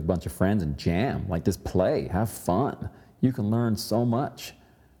together with a bunch of friends and jam, like just play, have fun. You can learn so much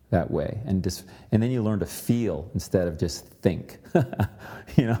that way, and then you learn to feel instead of just think.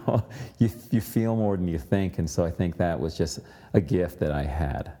 You know, you feel more than you think, and so I think that was just a gift that I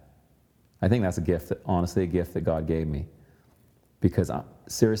had. I think that's honestly a gift that God gave me. Because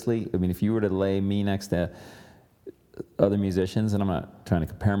seriously, I mean, if you were to lay me next to other musicians, and I'm not trying to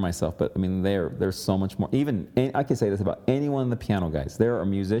compare myself, but I mean, there's so much more. Even, I can say this about anyone in the piano guys. There are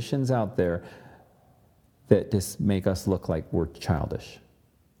musicians out there that just make us look like we're childish.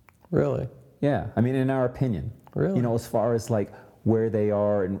 Really? Yeah, I mean, in our opinion. Really? You know, as far as like where they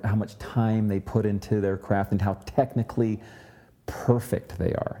are and how much time they put into their craft and how technically perfect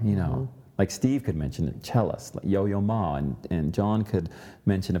they are, you know. Mm-hmm. Like Steve could mention a cellist, like Yo-Yo Ma, and John could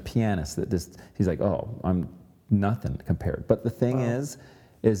mention a pianist that just, he's like, oh, I'm nothing compared. But the thing is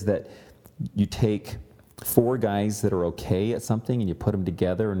that you take 4 guys that are okay at something and you put them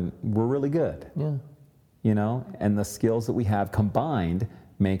together and we're really good. Yeah. You know, and the skills that we have combined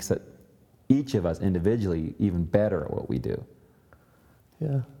makes it, each of us individually, even better at what we do.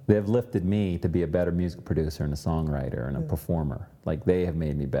 Yeah. They've lifted me to be a better music producer and a songwriter and a performer. Like, they have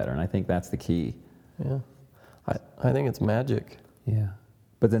made me better, and I think that's the key. Yeah. I think it's magic. Yeah.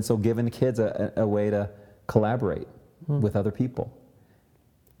 But then, so giving the kids a way to collaborate with other people.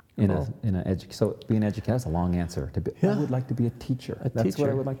 So being educated, that's a long answer. I would like to be a teacher. That's what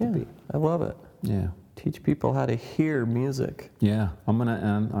I would like to be. I love it. Yeah. Teach people how to hear music. Yeah.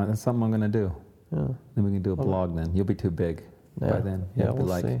 That's something I'm gonna do. Yeah. Then we can do a blog then. You'll be too big. Yeah. By then, yeah, we'll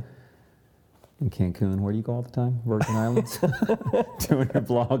see. In Cancun, where do you go all the time? Virgin Islands? Doing your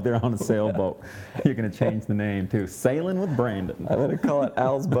blog there on a sailboat. You're going to change the name too. Sailing with Brandon. I'm going to call it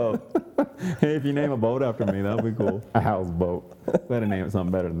Al's Boat. Hey, if you name a boat after me, that'll be cool. Al's Boat. Better name it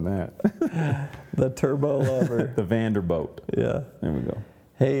something better than that. The Turbo Lover. The Vanderboat. Yeah. There we go.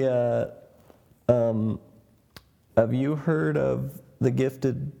 Hey, have you heard of the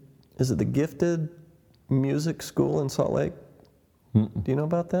Gifted Music School in Salt Lake? Mm-mm. Do you know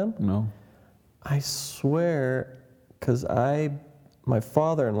about them? No. I swear, because my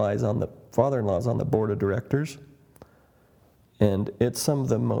father-in-law's on the board of directors, and it's some of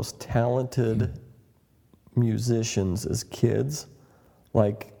the most talented musicians as kids,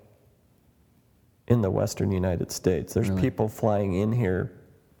 like in the Western United States. There's Really? people flying in here,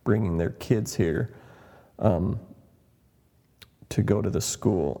 bringing their kids here to go to the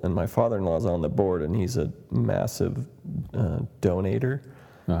school, and my father-in-law's on the board, and he's a massive donator.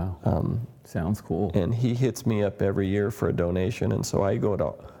 Wow. Sounds cool. And he hits me up every year for a donation, and so I go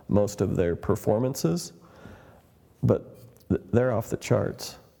to most of their performances, but they're off the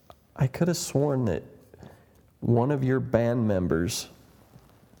charts. I could have sworn that one of your band members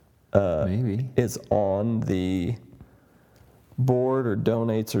maybe is on the board or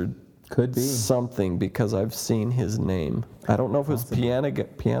donates or could be something, because I've seen his name. I don't know if it's piano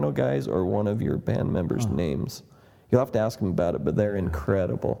guys or one of your band members' names. You'll have to ask them about it, but they're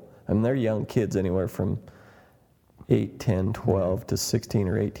incredible. I mean, they're young kids, anywhere from 8, 10, 12 to 16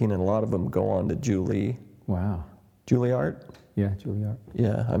 or 18, and a lot of them go on to Juilliard. Wow. Juilliard? Yeah, Juilliard.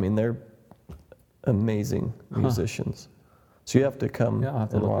 Yeah, I mean, they're amazing musicians. So you have to come I'll have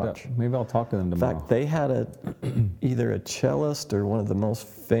to and look watch. it up. Maybe I'll talk to them tomorrow. In fact, they had either a cellist or one of the most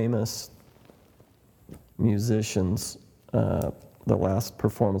famous musicians. The last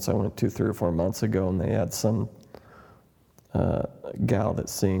performance I went to 3 or 4 months ago, and they had some gal that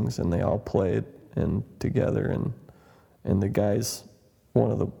sings, and they all played together, and the guy's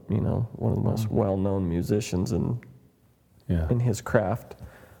one of the most well-known musicians in his craft.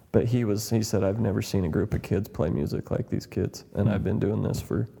 But he said, I've never seen a group of kids play music like these kids, and I've been doing this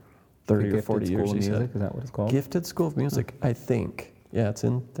for 30 or 40 years. Gifted School of Music, is that what it's called? Gifted School of Music, I think. Yeah, it's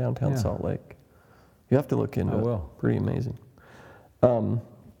in downtown Salt Lake. You have to look into it. I will. Pretty amazing.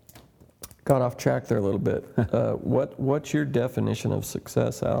 Got off track there a little bit. What's your definition of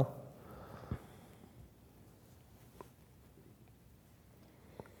success, Al?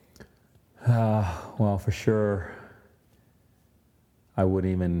 Well, for sure, I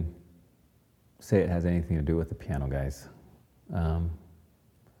wouldn't even say it has anything to do with the piano guys.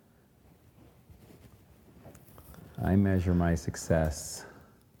 I measure my success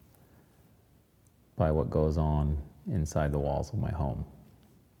by what goes on inside the walls of my home.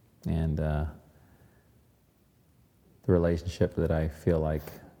 And the relationship that I feel like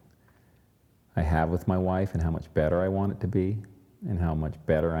I have with my wife and how much better I want it to be and how much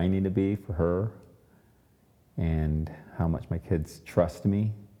better I need to be for her and how much my kids trust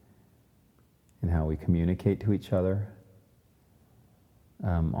me and how we communicate to each other.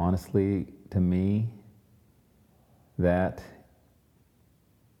 Honestly, to me, that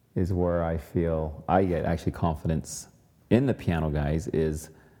is where I feel I get actually confidence in the piano guys, is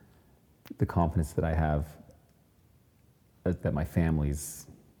the confidence that I have that my family's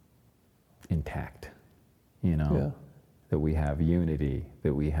intact, that we have unity,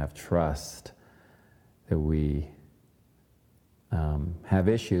 that we have trust, that we have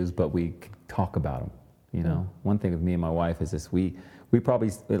issues, but we talk about them. One thing with me and my wife is this: we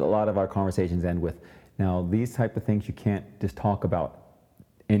probably, a lot of our conversations end with, now these type of things you can't just talk about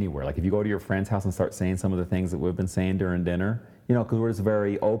anywhere. Like if you go to your friend's house and start saying some of the things that we've been saying during dinner, because we're just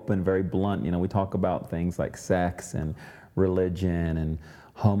very open, very blunt. We talk about things like sex and religion and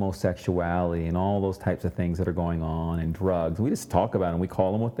homosexuality and all those types of things that are going on, and drugs. We just talk about them. We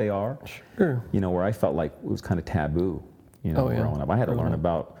call them what they are. Sure. Where I felt like it was kind of taboo, growing up. I had to learn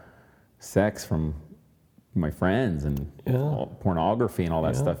about sex from my friends and pornography and all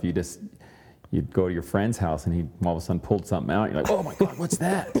that stuff. You'd go to your friend's house and he all of a sudden pulled something out. You're like, oh my God, what's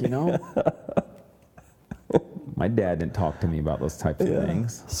that? My dad didn't talk to me about those types of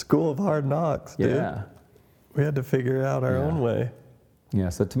things. School of hard knocks, dude. Yeah. We had to figure out our own way. Yeah,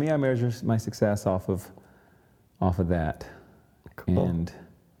 so to me, I measure my success off of that. Cool. And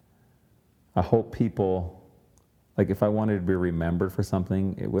I hope people, like if I wanted to be remembered for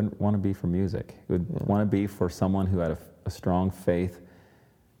something, it wouldn't want to be for music. It would want to be for someone who had a strong faith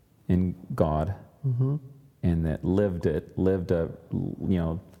in God, and that lived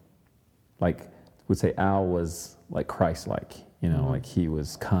like would say Al was like Christ-like, like he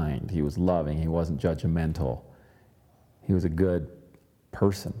was kind, he was loving, he wasn't judgmental, he was a good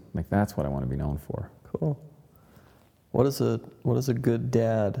person. Like that's what I want to be known for. Cool. What does a good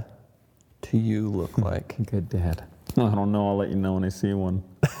dad to you look like? Good dad. I don't know. I'll let you know when I see one.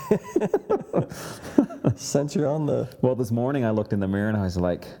 Since you're on the... Well, this morning I looked in the mirror and I was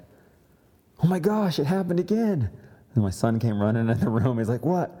like, oh my gosh, it happened again. And my son came running in the room. He's like,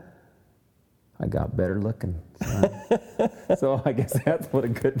 what? I got better looking. So I guess that's what a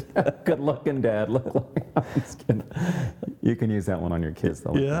good looking dad looked like. I'm just kidding. You can use that one on your kids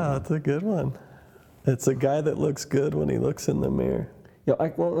though. Yeah, that's a good one. It's a guy that looks good when he looks in the mirror. Yeah,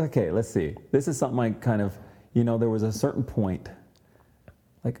 okay, let's see. This is something I kind of, there was a certain point,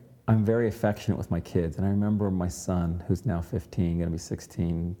 like I'm very affectionate with my kids. And I remember my son, who's now 15, going to be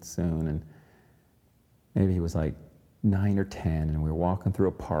 16 soon, and maybe he was like 9 or 10, and we were walking through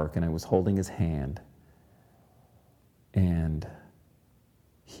a park, and I was holding his hand, and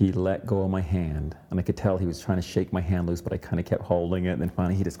he let go of my hand, and I could tell he was trying to shake my hand loose, but I kind of kept holding it, and then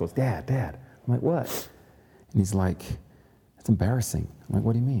finally he just goes, Dad. I'm like, what? And he's like, it's embarrassing. I'm like,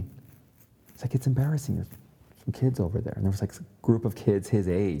 what do you mean? It's like, it's embarrassing. There's some kids over there, and there was like a group of kids his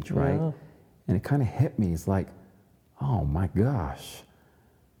age, right? Yeah. And it kind of hit me. It's like, oh my gosh,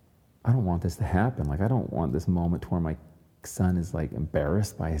 I don't want this to happen. Like, I don't want this moment where my son is like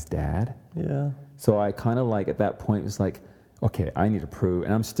embarrassed by his dad. Yeah. So I kind of like at that point was like, okay, I need to prove,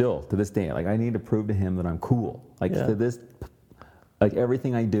 and I'm still to this day, like I need to prove to him that I'm cool. Like to this, like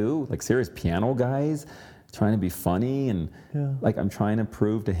everything I do, like serious piano guys, trying to be funny and like I'm trying to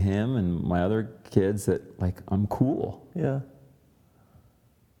prove to him and my other kids that like I'm cool. Yeah.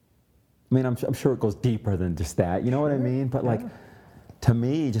 I mean, I'm sure it goes deeper than just that. You know what I mean? But like, to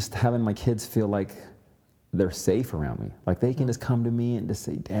me, just having my kids feel like they're safe around me. Like they can just come to me and just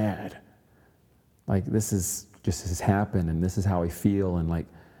say, Dad, like this has happened and this is how I feel, and like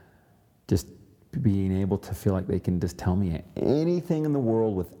just being able to feel like they can just tell me anything in the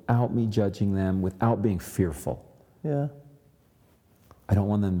world without me judging them, without being fearful. Yeah. I don't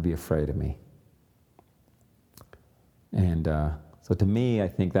want them to be afraid of me. And so to me, I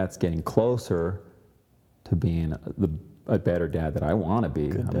think that's getting closer to being a better dad that I want to be.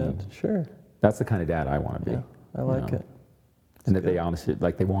 Good dad, sure. That's the kind of dad I want to be. Yeah, I like it. And that they honestly,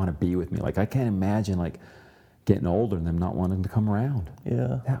 like they want to be with me. Like I can't imagine like getting older and them not wanting to come around.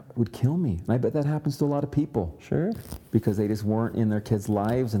 Yeah. That would kill me. And I bet that happens to a lot of people. Sure. Because they just weren't in their kids'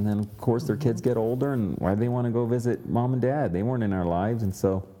 lives, and then of course their kids get older, and why do they want to go visit mom and dad? They weren't in our lives, and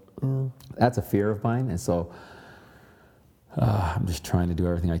so that's a fear of mine. And so I'm just trying to do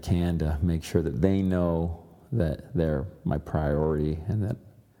everything I can to make sure that they know that they're my priority, and that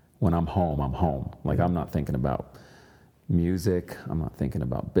when I'm home, I'm home. Like I'm not thinking about music. I'm not thinking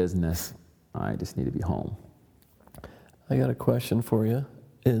about business. I just need to be home. I got a question for you.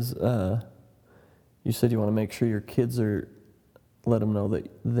 You said you want to make sure your kids let them know that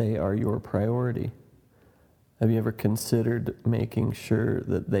they are your priority. Have you ever considered making sure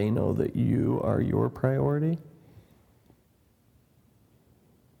that they know that you are your priority?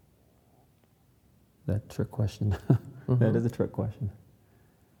 That trick question. Mm-hmm. That is a trick question.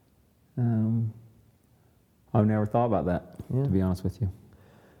 I've never thought about that, to be honest with you.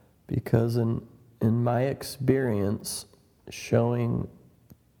 Because in my experience, showing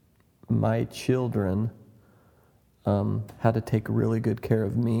my children how to take really good care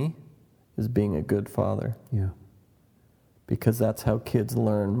of me is being a good father. Yeah. Because that's how kids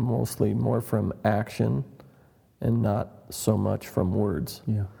learn, mostly more from action and not so much from words.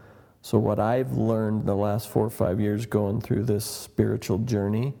 Yeah. So what I've learned the last 4 or 5 years going through this spiritual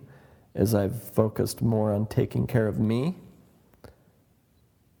journey is I've focused more on taking care of me,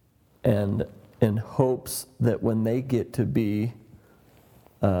 and in hopes that when they get to be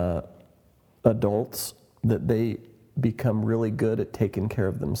adults, that they become really good at taking care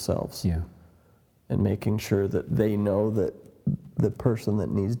of themselves. Yeah. And making sure that they know that the person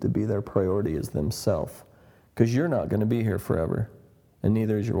that needs to be their priority is themselves. Because you're not going to be here forever, and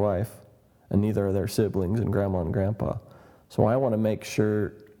neither is your wife, and neither are their siblings and grandma and grandpa. So I want to make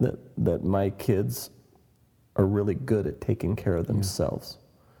sure that my kids are really good at taking care of themselves.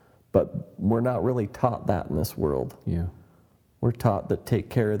 But we're not really taught that in this world. Yeah. We're taught to take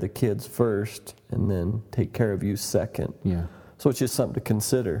care of the kids first and then take care of you second. Yeah. So it's just something to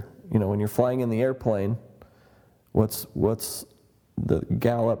consider. You know, when you're flying in the airplane, what's the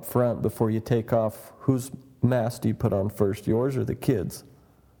gal up front before you take off? Whose mask do you put on first, yours or the kids?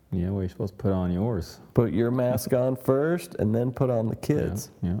 Yeah, well, you're supposed to put on yours. Put your mask on first and then put on the kids.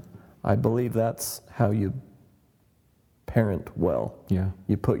 Yeah. I believe that's how you parent well. Yeah.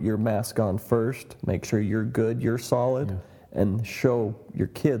 You put your mask on first, make sure you're good, you're solid, and show your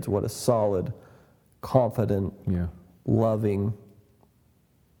kids what a solid, confident, loving,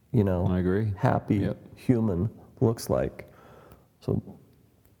 I agree. happy human looks like. So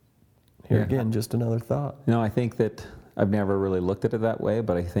here again, just another thought. I think that I've never really looked at it that way,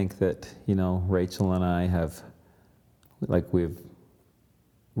 but I think that, Rachel and I have, we've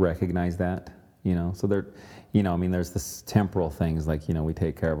recognized that, so there, there's this temporal things, we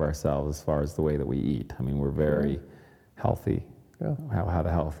take care of ourselves as far as the way that we eat. I mean, we're very healthy, have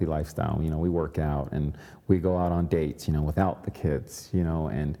a healthy lifestyle. We work out and we go out on dates, without the kids,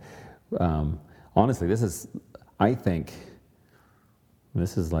 and honestly, I think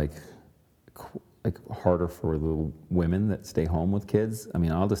this is like harder for the women that stay home with kids. I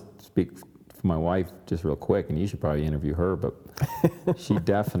mean, I'll just speak for my wife just real quick, and you should probably interview her, but she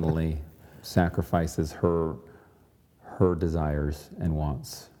definitely sacrifices her desires and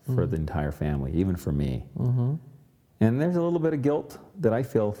wants for the entire family, even for me. Mm-hmm. And there's a little bit of guilt that I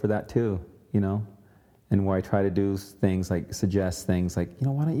feel for that too, and where I try to do things suggest things like,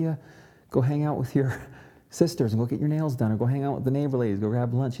 why don't you go hang out with your sisters and go get your nails done, or go hang out with the neighbor ladies, go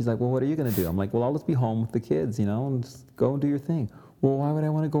grab lunch. She's like, well, what are you going to do? I'm like, well, I'll just be home with the kids, and just go and do your thing. Well, why would I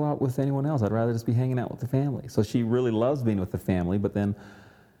want to go out with anyone else? I'd rather just be hanging out with the family. So she really loves being with the family, but then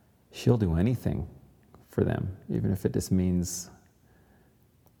she'll do anything for them, even if it just means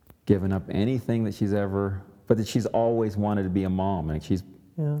giving up anything that but that she's always wanted to be a mom. And she's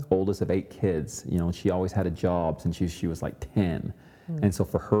oldest of 8 kids, she always had a job since she was like 10. And so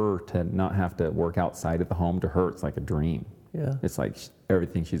for her to not have to work outside of the home, to her, it's like a dream. Yeah. It's like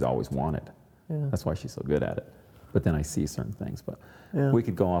everything she's always wanted. Yeah. That's why she's so good at it. But then I see certain things. But we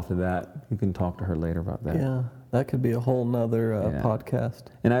could go off of that. You can talk to her later about that. Yeah, that could be a whole nother podcast.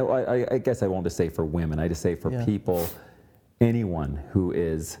 And I guess I won't just say for women. I just say for people, anyone who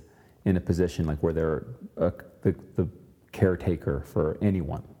is in a position where they're the caretaker for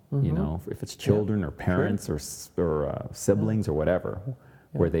anyone. Mm-hmm. If it's children or parents or siblings or whatever,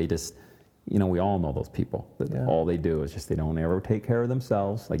 where they just, we all know those people that all they do is just they don't ever take care of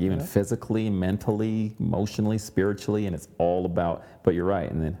themselves, even physically, mentally, emotionally, spiritually, and it's all about. But you're right.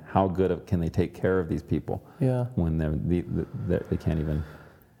 And then how good can they take care of these people when they can't even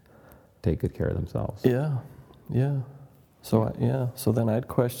take good care of themselves? Yeah. So then I'd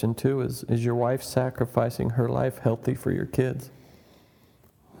question too: is your wife sacrificing her life healthy for your kids?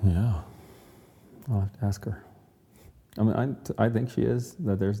 Yeah, I'll have to ask her. I mean, I think she is,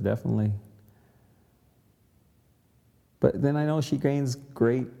 that there's definitely, but then I know she gains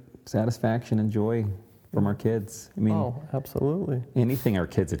great satisfaction and joy from our kids. I mean, absolutely. Anything our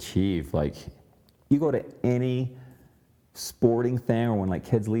kids achieve, you go to any sporting thing or when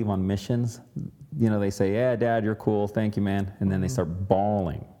kids leave on missions, they say, yeah, Dad, you're cool, thank you, man. And then they start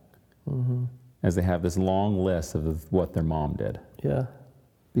bawling as they have this long list of what their mom did. Yeah.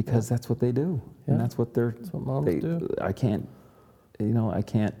 Because that's what they do. Yeah. And that's what moms do. I can't, I'm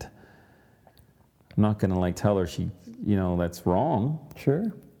not going to like tell her that's wrong.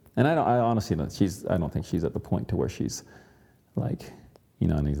 Sure. And I honestly don't, I don't think she's at the point to where she's like,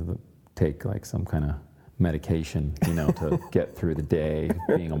 needs to take like some kind of medication, to get through the day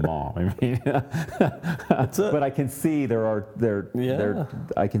being a mom. I mean, but I can see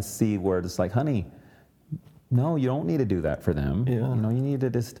I can see where it's like, honey, no, you don't need to do that for them. Yeah. You need to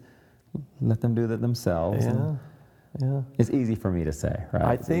just let them do that themselves. Yeah. Yeah. It's easy for me to say, right?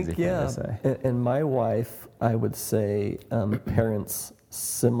 I think, yeah. And my wife, I would say, parents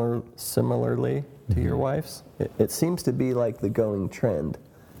similarly to your wife's. It seems to be like the going trend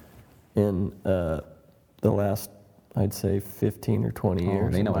in the last, I'd say, 15 or 20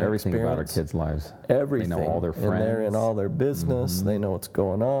 years. They know everything about our kids' lives. Everything. They know all their friends. And they're in all their business. They know what's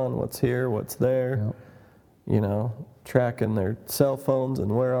going on, what's here, what's there. Yep. Tracking their cell phones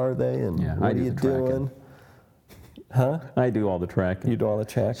and where are they and what are you doing? Huh? I do all the tracking. You do all the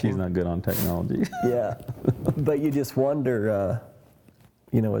tracking? She's not good on technology. Yeah. But you just wonder,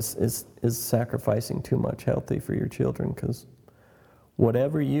 is sacrificing too much healthy for your children? Because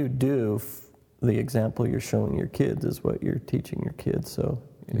whatever you do, the example you're showing your kids is what you're teaching your kids. So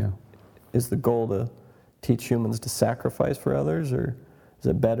is the goal to teach humans to sacrifice for others, or is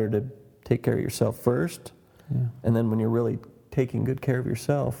it better to take care of yourself first? Yeah. And then when you're really taking good care of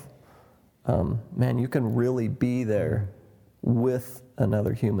yourself, man, you can really be there with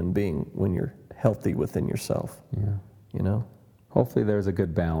another human being when you're healthy within yourself. Yeah. Hopefully there's a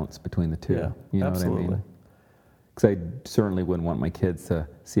good balance between the two. Yeah, you know absolutely. what I mean? Because I certainly wouldn't want my kids to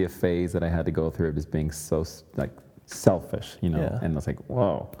see a phase that I had to go through of just being so selfish, Yeah. And it's like,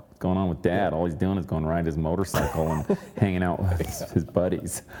 whoa, what's going on with Dad? All he's doing is going ride his motorcycle and hanging out with his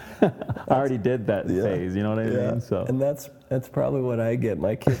buddies. I already did that phase, you know what I mean? So. And that's probably what I get.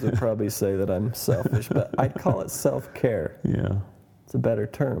 My kids would probably say that I'm selfish, but I'd call it self-care. Yeah. It's a better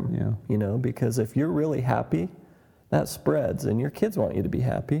term. Yeah. Because if you're really happy, that spreads, and your kids want you to be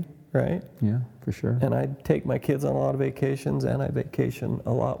happy, right? Yeah, for sure. And I take my kids on a lot of vacations, and I vacation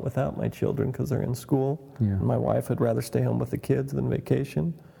a lot without my children because they're in school. Yeah. And my wife would rather stay home with the kids than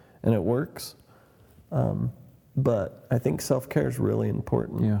vacation, and it works. But I think self-care is really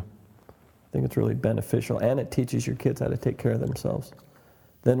important. Yeah. I think it's really beneficial, and it teaches your kids how to take care of themselves.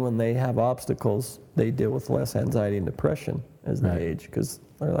 Then when they have obstacles, they deal with less anxiety and depression as they age, because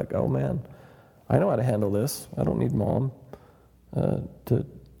they're like, oh man, I know how to handle this. I don't need mom to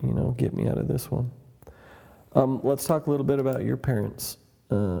get me out of this one. Let's talk a little bit about your parents.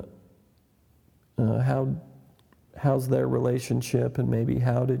 How's their relationship, and maybe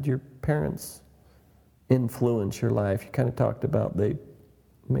how did your parents influence your life? You kind of talked about they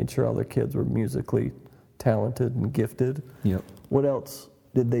made sure all their kids were musically talented and gifted. Yep. What else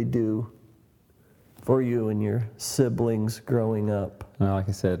did they do for you and your siblings growing up? Well, like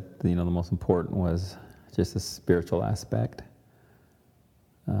I said, the most important was just the spiritual aspect.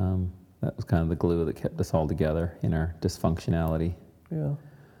 That was kind of the glue that kept us all together in our dysfunctionality. Yeah.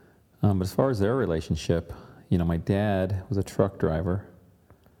 But as far as their relationship, my dad was a truck driver.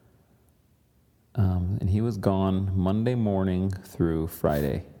 And he was gone Monday morning through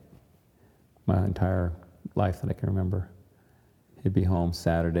Friday, my entire life that I can remember. He'd be home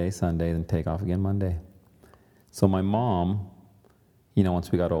Saturday, Sunday, then take off again Monday. So my mom,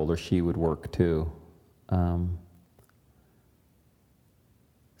 once we got older, she would work too.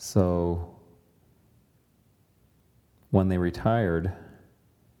 So when they retired,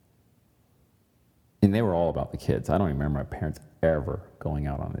 and they were all about the kids. I don't even remember my parents ever going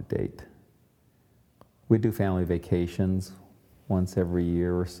out on a date. We'd do family vacations once every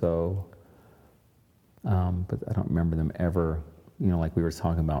year or so. But I don't remember them ever, like we were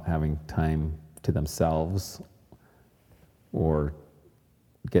talking about, having time to themselves or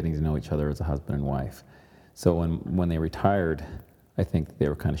getting to know each other as a husband and wife. So when they retired, I think they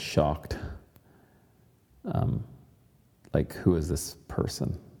were kind of shocked. Like, who is this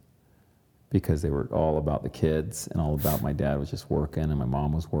person? Because they were all about the kids and all about my dad was just working and my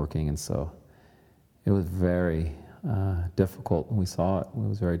mom was working. And so it was very difficult when we saw it. It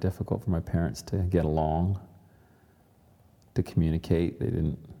was very difficult for my parents to get along, to communicate.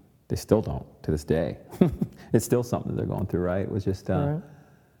 They still don't to this day. It's still something that they're going through, right? It was just, my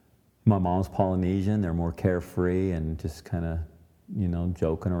mom's Polynesian. They're more carefree and just kind of,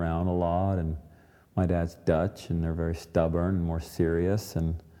 joking around a lot. And my dad's Dutch and they're very stubborn and more serious.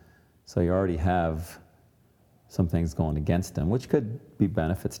 And so you already have some things going against him, which could be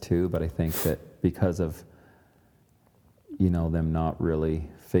benefits too, but I think that because of, them not really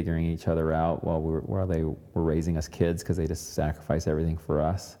figuring each other out while they were raising us kids, because they just sacrificed everything for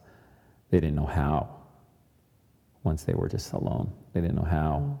us, they didn't know how. Once they were just alone, they didn't know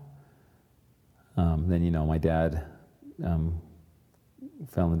how. Then, my dad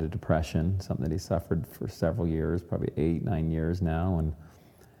fell into depression, something that he suffered for several years, probably 8-9 years now. And,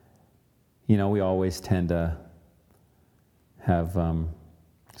 we always tend to have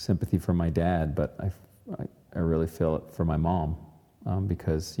sympathy for my dad, but I really feel it for my mom,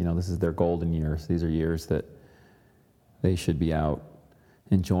 because, this is their golden years. These are years that they should be out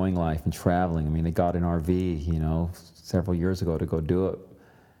enjoying life and traveling. I mean, they got an RV, several years ago to go do it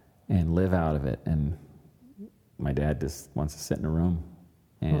and live out of it. And my dad just wants to sit in a room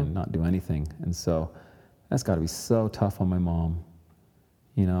and not do anything. And so that's got to be so tough on my mom,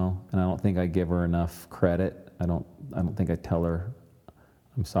 and I don't think I give her enough credit. I don't think I tell her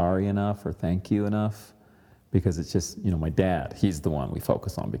I'm sorry enough or thank you enough, because it's just, my dad, he's the one we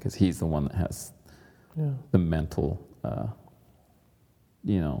focus on, because he's the one that has the mental,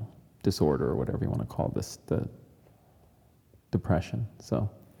 disorder, or whatever you want to call this, the depression. So,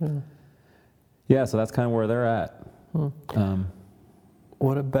 so that's kind of where they're at.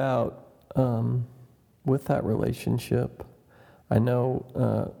 What about with that relationship? I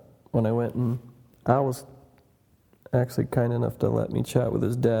know when I went and Al was actually kind enough to let me chat with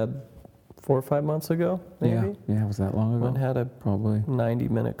his dad 4 or 5 months ago, maybe. Yeah, was that long ago? And had a probably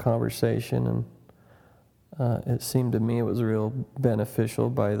 90-minute conversation, and it seemed to me it was real beneficial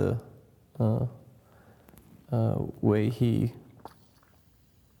by the way he,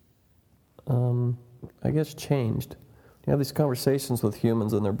 changed. You have these conversations with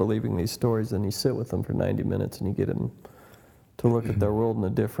humans, and they're believing these stories, and you sit with them for 90 minutes, and you get them to look at their world in a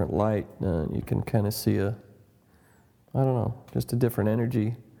different light, and you can kind of see just a different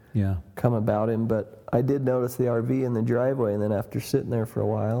energy come about him. But I did notice the RV in the driveway, and then after sitting there for a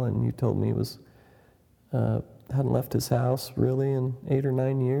while, and you told me he was hadn't left his house really in 8 or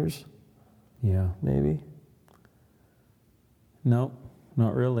 9 years. Yeah. Maybe. No,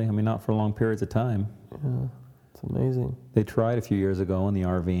 not really. I mean, not for long periods of time. Yeah, it's amazing. They tried a few years ago in the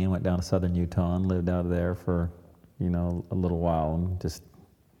RV and went down to southern Utah and lived out of there for, a little while, and just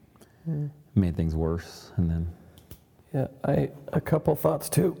made things worse. And then. Yeah, a couple thoughts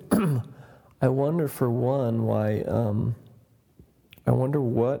too. I wonder, for one, why. I wonder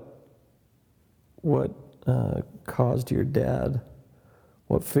what caused your dad.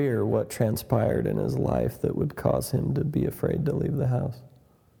 What transpired in his life that would cause him to be afraid to leave the house?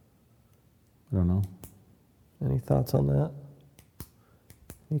 I don't know. Any thoughts on that?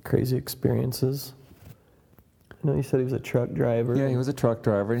 Any crazy experiences? I know you said he was a truck driver. Yeah, he was a truck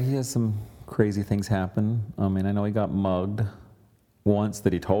driver. He has some crazy things happen. I mean, I know he got mugged once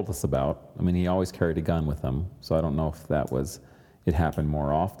that he told us about. I mean, he always carried a gun with him, so I don't know if it happened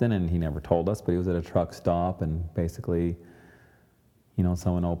more often, and he never told us, but he was at a truck stop, and basically,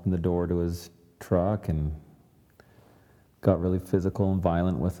 someone opened the door to his truck and got really physical and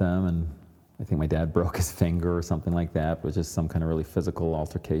violent with him, and I think my dad broke his finger or something like that. It was just some kind of really physical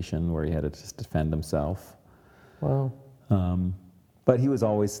altercation where he had to just defend himself. Wow. But he was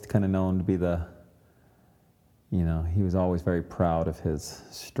always kind of known to be he was always very proud of his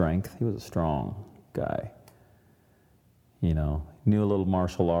strength. He was a strong guy. Knew a little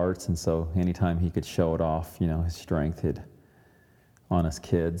martial arts, and so anytime he could show it off, his strength, on us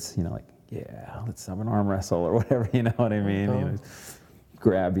kids, let's have an arm wrestle or whatever, you know what I mean? Oh. He would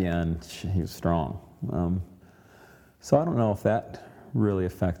grab you, and he was strong. So I don't know if that really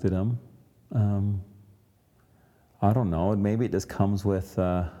affected him. I don't know. Maybe it just comes with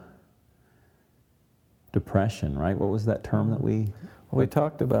depression, right? What was that term that we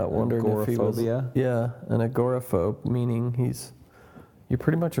talked about? Wondering if he was agoraphobia? Yeah, an agoraphobe, meaning you're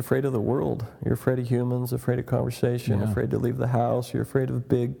pretty much afraid of the world. You're afraid of humans, afraid of conversation, afraid to leave the house. You're afraid of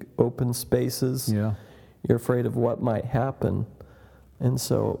big open spaces. Yeah. You're afraid of what might happen, and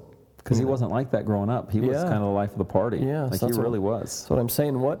so. Because he wasn't like that growing up. He was kind of the life of the party. Yeah, he really was. So what I'm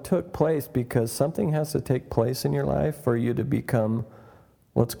saying, what took place, because something has to take place in your life for you to become,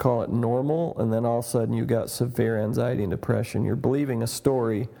 let's call it normal, and then all of a sudden you got severe anxiety and depression. You're believing a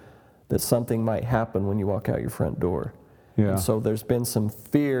story that something might happen when you walk out your front door. Yeah. And so there's been some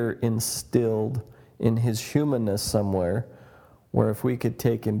fear instilled in his humanness somewhere, where if we could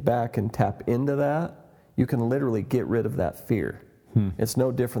take him back and tap into that, you can literally get rid of that fear. It's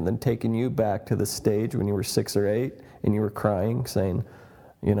no different than taking you back to the stage when you were 6 or 8 and you were crying, saying,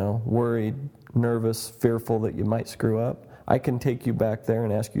 worried, nervous, fearful that you might screw up. I can take you back there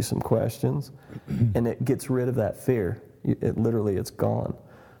and ask you some questions, and it gets rid of that fear. It's gone.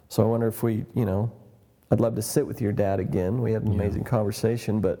 So I wonder if I'd love to sit with your dad again. We had an amazing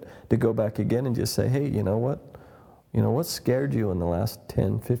conversation, but to go back again and just say, hey, you know what? What scared you in the last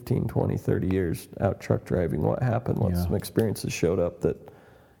 10, 15, 20, 30 years out truck driving? What happened? What some experiences showed up that,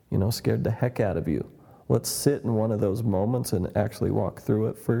 scared the heck out of you? Let's sit in one of those moments and actually walk through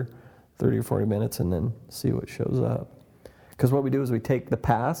it for 30 or 40 minutes and then see what shows up. Because what we do is we take the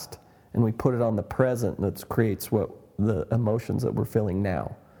past and we put it on the present, and that creates what the emotions that we're feeling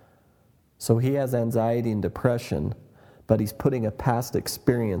now. So he has anxiety and depression, but he's putting a past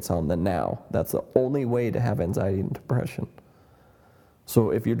experience on the now. That's the only way to have anxiety and depression. So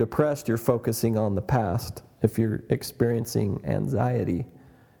if you're depressed, you're focusing on the past. If you're experiencing anxiety,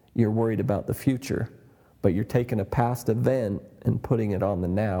 you're worried about the future. But you're taking a past event and putting it on the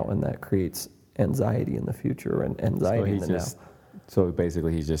now, and that creates anxiety in the future and anxiety in the now. So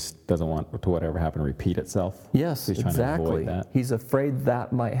basically he just doesn't want to whatever happened to repeat itself? Yes, he's trying exactly. to avoid that. He's afraid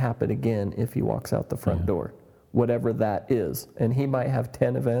that might happen again if he walks out the front door, whatever that is. And he might have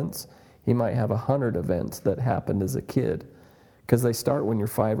 10 events. He might have 100 events that happened as a kid. Because they start when you're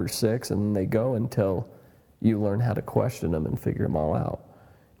 5 or 6, and they go until you learn how to question them and figure them all out.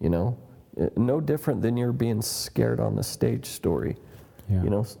 No different than you're being scared on the stage story.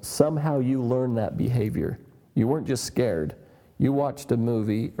 Yeah. Somehow you learn that behavior. You weren't just scared. You watched a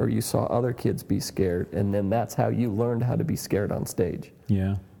movie or you saw other kids be scared, and then that's how you learned how to be scared on stage.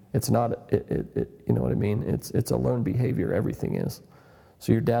 Yeah. It's not, you know what I mean? It's a learned behavior, everything is.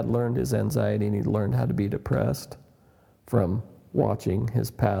 So your dad learned his anxiety, and he learned how to be depressed from watching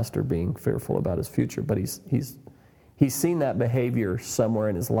his past or being fearful about his future, but he's seen that behavior somewhere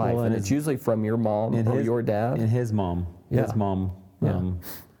in his life, and it's usually from your mom or your dad. And his mom. Yeah. His mom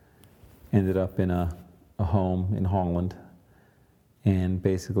ended up in a home in Holland, and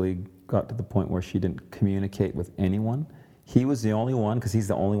basically got to the point where she didn't communicate with anyone. He was the only one, because he's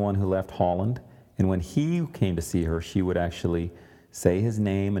the only one who left Holland, and when he came to see her, she would actually say his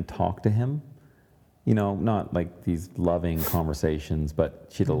name and talk to him. Not like these loving conversations, but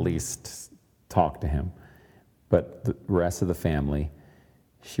she'd at least talk to him. But the rest of the family,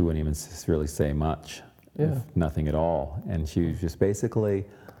 she wouldn't even really say much, if nothing at all. And she just basically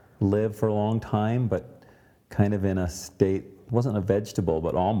lived for a long time, but kind of in a state, wasn't a vegetable,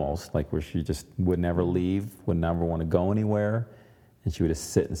 but almost, like where she just would never leave, would never want to go anywhere, and she would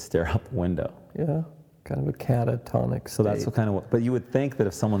just sit and stare out the window. Yeah, kind of a catatonic state. So that's but you would think that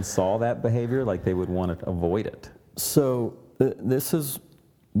if someone saw that behavior, like they would want to avoid it. So this is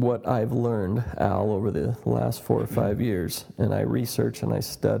what I've learned, Al, over the last 4 or 5 years, and I research and I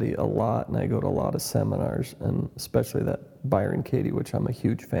study a lot, and I go to a lot of seminars, and especially that Byron Katie, which I'm a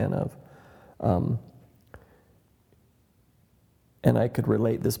huge fan of. And I could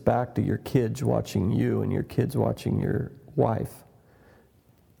relate this back to your kids watching you and your kids watching your wife.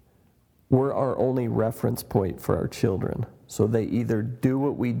 We're our only reference point for our children. So they either do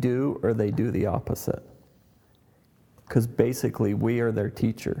what we do or they do the opposite. Because basically we are their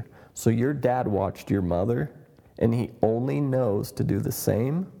teacher. So your dad watched your mother, and he only knows to do the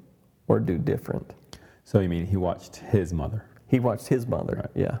same or do different. So you mean he watched his mother? He watched his mother, right.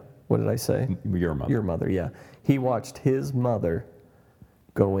 Yeah. What did I say? Your mother. Your mother, yeah. He watched his mother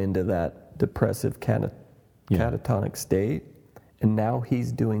go into that depressive catatonic state, and now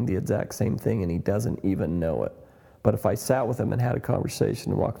he's doing the exact same thing, and he doesn't even know it. But if I sat with him and had a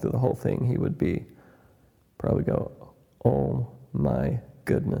conversation and walked through the whole thing, he would probably go, oh my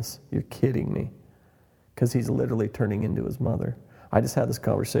goodness, you're kidding me. Because he's literally turning into his mother. I just had this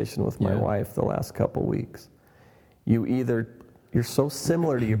conversation with my wife the last couple weeks. You're so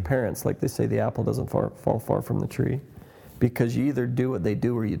similar to your parents, like they say the apple doesn't fall far from the tree, because you either do what they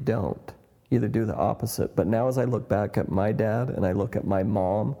do or you don't. You either do the opposite. But now as I look back at my dad and I look at my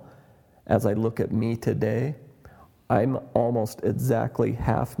mom, as I look at me today, I'm almost exactly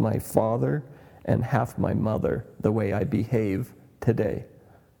half my father and half my mother, the way I behave today.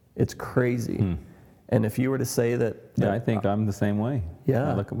 It's crazy. And if you were to say that... Yeah, I think I'm the same way. Yeah.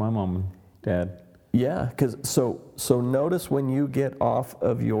 I look at my mom and dad. Yeah, because so notice when you get off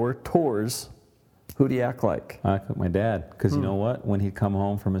of your tours, who do you act like? I act like my dad, because you know what? When he'd come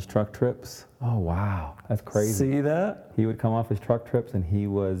home from his truck trips, oh wow, that's crazy. See that? He would come off his truck trips, and he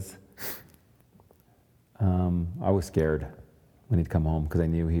was... I was scared when he'd come home, because I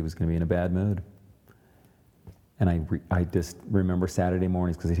knew he was going to be in a bad mood. And I just remember Saturday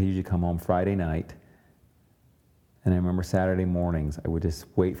mornings, because he'd usually come home Friday night. And I remember Saturday mornings, I would just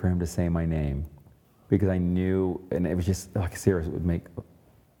wait for him to say my name, because I knew, and it was just, like, serious, it would make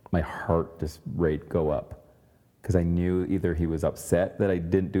my heart just rate go up. because I knew either he was upset that I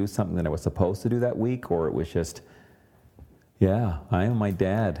didn't do something that I was supposed to do that week, or it was just, yeah, I am my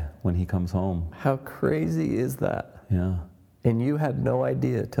dad when he comes home. How crazy is that? Yeah. And you had no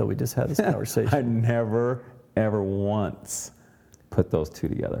idea till we just had this conversation. I never, ever once put those two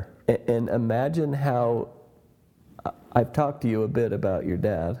together. And imagine how, I've talked to you a bit about your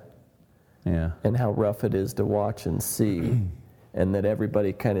dad. Yeah. And how rough it is to watch and see. And that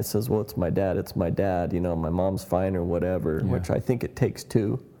everybody kind of says, well, it's my dad, you know, my mom's fine or whatever, which I think it takes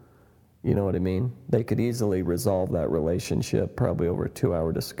two. You know what I mean? They could easily resolve that relationship probably over a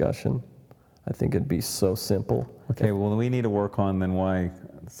 2-hour discussion. I think it'd be so simple. Okay, well, we need to work on then why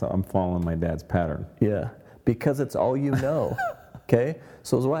I'm following my dad's pattern. Yeah, because it's all you know. Okay?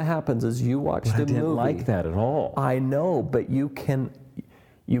 So what happens is you watch the movie. I didn't like that at all. I know, but you can't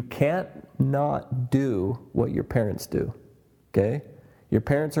not do what your parents do. Okay? Your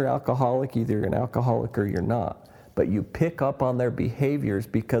parents are alcoholic, either you're an alcoholic or you're not. But you pick up on their behaviors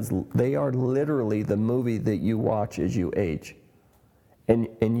because they are literally the movie that you watch as you age.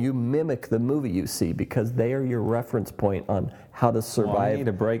 And you mimic the movie you see because they are your reference point on how to survive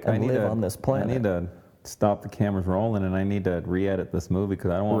and live on this planet. I need to stop the cameras rolling, and I need to re-edit this movie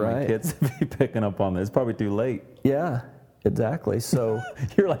because I don't want my kids to be picking up on this. It's probably too late. Yeah. Exactly. So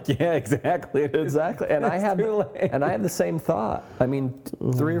you're like, yeah, exactly. Exactly. And I had the same thought. I mean,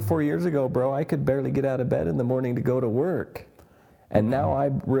 3 or 4 years ago, bro, I could barely get out of bed in the morning to go to work. And now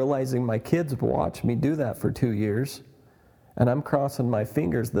I'm realizing my kids watch me do that for 2 years, and I'm crossing my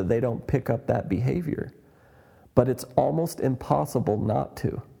fingers that they don't pick up that behavior. But it's almost impossible not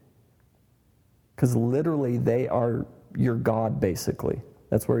to. Because literally they are your God, basically.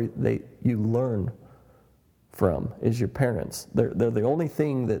 That's where you learn from, is your parents. They're the only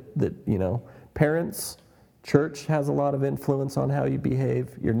thing that you know, parents, church has a lot of influence on how you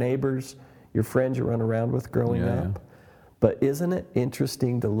behave, your neighbors, your friends you run around with growing up. Yeah. But isn't it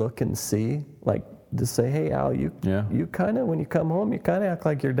interesting to look and see, like to say, hey, Al, you kind of, when you come home, you kind of act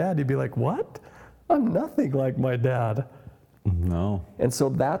like your dad. You'd be like, what? I'm nothing like my dad. No. And so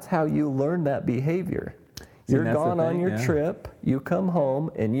that's how you learn that behavior. You're gone on your trip, you come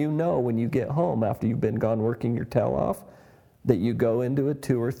home, and you know when you get home after you've been gone working your tail off that you go into a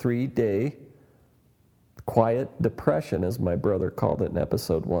 2 or 3 day quiet depression, as my brother called it in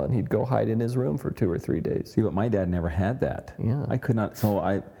episode 1. He'd go hide in his room for 2 or 3 days. See, but my dad never had that. Yeah. I could not,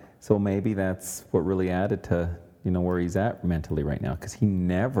 so maybe that's what really added to, you know, where he's at mentally right now, because he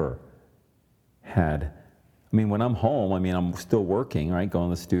never had, I mean, when I'm home, I mean, I'm still working, right, going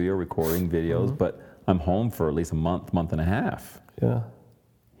to the studio, recording videos, but I'm home for at least a month and a half. Yeah.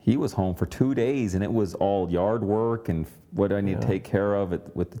 He was home for 2 days, and it was all yard work and what I need to take care of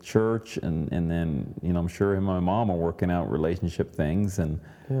with the church, and then, you know, I'm sure him and my mom are working out relationship things, and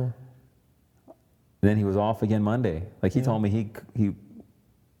then he was off again Monday. Like he told me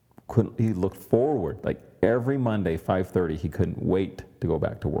he looked forward, like every Monday, 5:30, he couldn't wait to go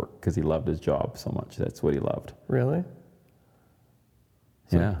back to work because he loved his job so much. That's what he loved. Really?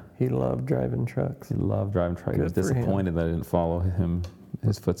 So yeah. He loved driving trucks. He loved driving trucks. He was disappointed that I didn't follow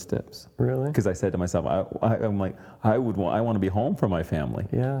his footsteps. Really? Because I said to myself, I'm like, I want to be home for my family.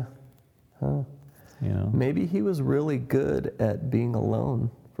 Yeah. Huh. You know. Maybe he was really good at being alone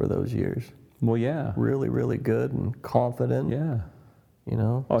for those years. Well, yeah. Really, really good and confident. Yeah. You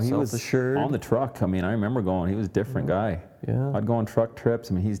know, oh, he self-assured. Was on the truck. I mean, I remember going. He was a different guy. Yeah. I'd go on truck trips.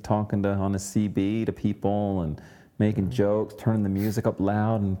 I mean, he's talking on a CB to people and making jokes, turning the music up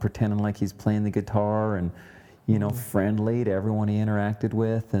loud and pretending like he's playing the guitar, and, you know, friendly to everyone he interacted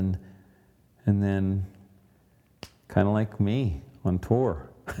with, and then kind of like me on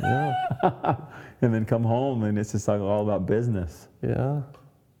tour. Yeah. And then come home and it's just like all about business. Yeah.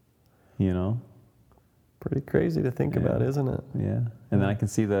 You know? Pretty crazy to think about, isn't it? Yeah. And then I can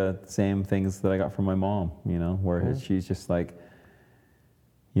see the same things that I got from my mom, you know, where she's just like,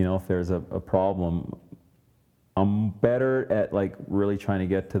 you know, if there's a problem, I'm better at like really trying to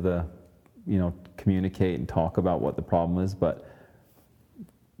get to the, you know, communicate and talk about what the problem is, but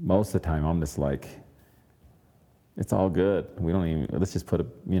most of the time I'm just like, it's all good. We don't even, let's just put a,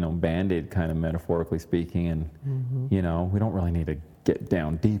 you know, Band-Aid kind of metaphorically speaking, and, you know, we don't really need to get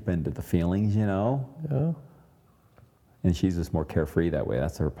down deep into the feelings, you know? Yeah. And she's just more carefree that way.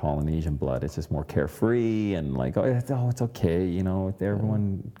 That's her Polynesian blood. It's just more carefree and like, oh, it's okay, you know,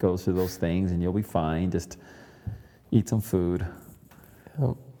 everyone goes through those things and you'll be fine. Just eat some food,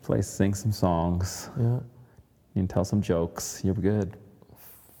 sing some songs, you can tell some jokes, you're good.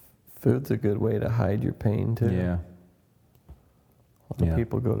 Food's a good way to hide your pain too. Yeah. A lot of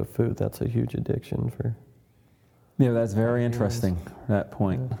people go to food. That's a huge addiction for. Yeah, that's very interesting. That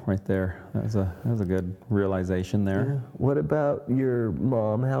point right there. That was a good realization there. Yeah. What about your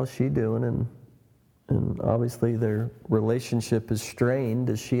mom? How's she doing? And obviously their relationship is strained.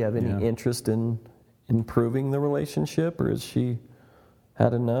 Does she have any interest in improving the relationship, or has she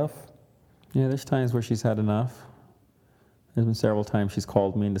had enough? Yeah, there's times where she's had enough. There's been several times she's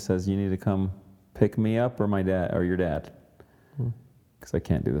called me and says, "You need to come pick me up, or my dad, or your dad, because I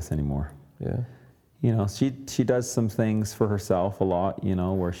can't do this anymore." Yeah. You know, she does some things for herself a lot, you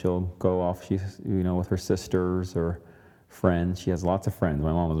know, where she'll go off, with her sisters or friends. She has lots of friends.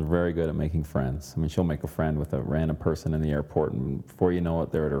 My mom was very good at making friends. I mean, she'll make a friend with a random person in the airport, and before you know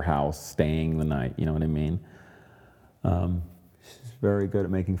it, they're at her house staying the night, you know what I mean? She's very good at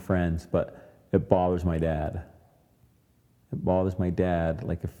making friends, but it bothers my dad. It bothers my dad,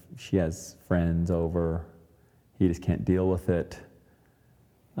 like if she has friends over, he just can't deal with it.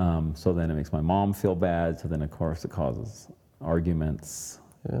 So then it makes my mom feel bad. So then, of course, it causes arguments.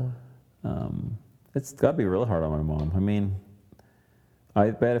 Yeah. It's got to be really hard on my mom. I mean, I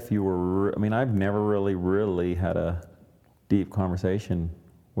bet if you were, I've never really had a deep conversation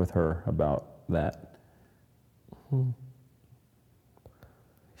with her about that.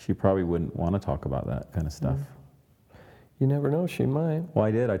 She probably wouldn't want to talk about that kind of stuff. You never know, she might. Well,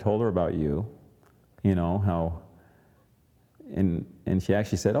 I did. I told her about you, you know, how... And she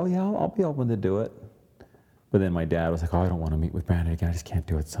actually said, "Oh yeah, I'll be open to do it." But then my dad was like, "Oh, I don't want to meet with Brandon again. I just can't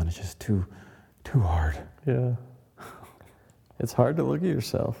do it, son. It's just too hard." Yeah. It's hard to look at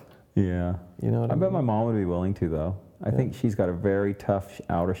yourself. Yeah. You know what I mean? bet my mom would be willing to, though. I think she's got a very tough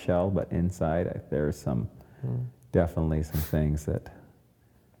outer shell, but inside there's definitely some things that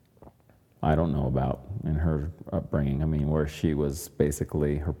I don't know about in her upbringing. I mean, where she was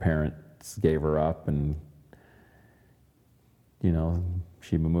basically, her parents gave her up, and you know,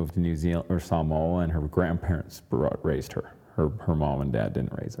 she moved to New Zealand or Samoa, and her grandparents raised her. Her mom and dad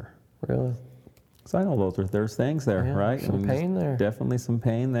didn't raise her. Really? So I know there's things there, right? Some pain there. Definitely some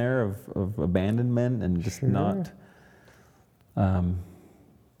pain there of abandonment and just not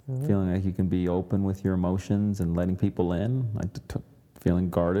feeling like you can be open with your emotions and letting people in. Feeling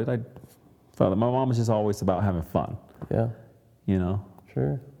guarded. I thought that my mom was just always about having fun. Yeah. You know?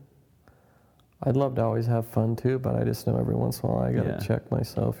 Sure. I'd love to always have fun too, but I just know every once in a while I got to check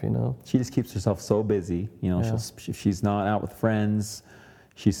myself, you know. She just keeps herself so busy, you know. If she's not out with friends,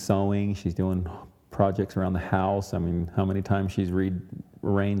 she's sewing, she's doing projects around the house. I mean, how many times she's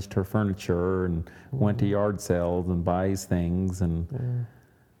rearranged her furniture and went to yard sales and buys things, and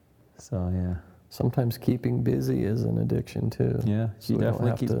so yeah. Sometimes keeping busy is an addiction too. Yeah, she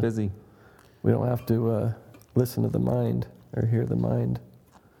definitely keeps busy. We don't have to listen to the mind or hear the mind.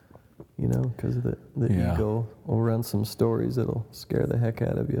 You know, because the ego will run some stories that'll scare the heck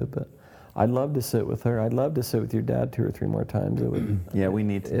out of you. But I'd love to sit with her. I'd love to sit with your dad 2 or 3 more times. It would. Yeah, we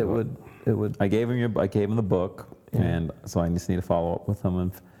need to. It would. I gave him the book, and so I just need to follow up with him.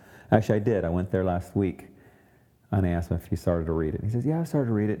 And actually, I did. I went there last week, and I asked him if he started to read it. He says, "Yeah, I started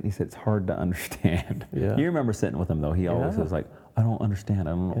to read it." And he said, "It's hard to understand." Yeah. You remember sitting with him though? He always was like, "I don't understand.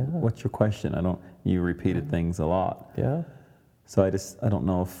 I don't know what's your question. I don't." You repeated things a lot. Yeah. So I don't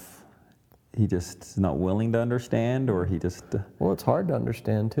know if he just is not willing to understand, or he just... Well, it's hard to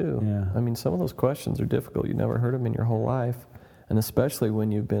understand, too. Yeah. I mean, some of those questions are difficult. You never heard them in your whole life, and especially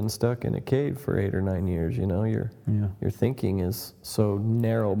when you've been stuck in a cave for 8 or 9 years, you know, your thinking is so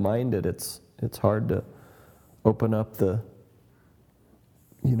narrow-minded, it's hard to open up the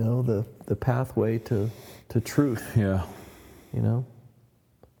pathway to truth. Yeah. You know?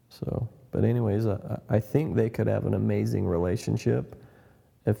 So, but anyways, I think they could have an amazing relationship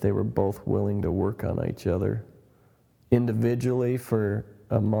if they were both willing to work on each other individually for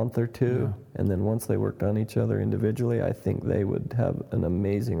a month or 2, and then once they worked on each other individually, I think they would have an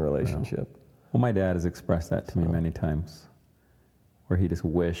amazing relationship. Well, my dad has expressed that to me many times, where he just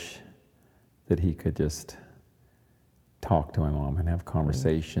wish that he could just talk to my mom and have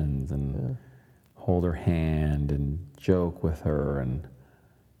conversations and hold her hand and joke with her, and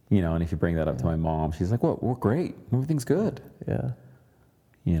you know, and if you bring that up to my mom, she's like, "Well, we're great. Everything's good." Yeah.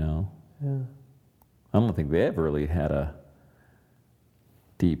 You know? Yeah. I don't think they ever really had a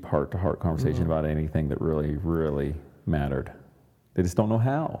deep heart-to-heart conversation about anything that really, really mattered. They just don't know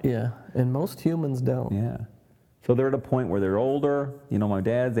how. Yeah, and most humans don't. Yeah. So they're at a point where they're older. You know, my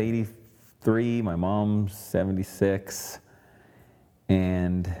dad's 83, my mom's 76,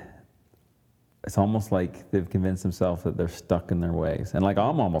 and it's almost like they've convinced themselves that they're stuck in their ways. And like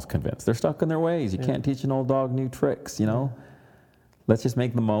I'm almost convinced they're stuck in their ways. You can't teach an old dog new tricks, you know? Let's just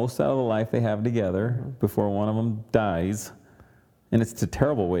make the most out of the life they have together before one of them dies, And it's a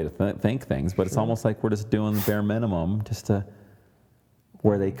terrible way to think things, but it's almost like we're just doing the bare minimum just to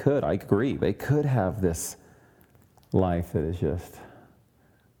where they could. I agree. They could have this life that is just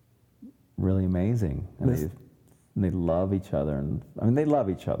really amazing. And they love each other. And I mean, they love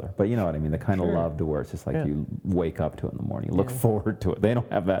each other, but you know what I mean? The kind of love to where it's just like you wake up to it in the morning. You look forward to it. They don't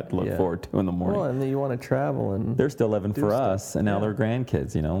have that to look forward to in the morning. Well, and then you want to travel. And they're still living for us, and now they're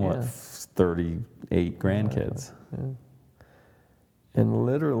grandkids, 38 grandkids. Yeah. And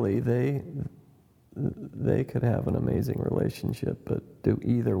literally, they could have an amazing relationship, but do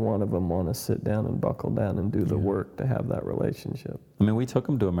either one of them want to sit down and buckle down and do the work to have that relationship? I mean, we took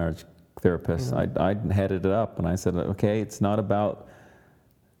them to a marriage therapist. I headed it up, and I said, okay, it's not about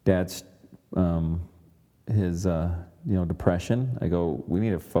Dad's his depression. I go, we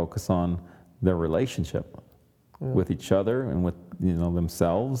need to focus on their relationship with each other and with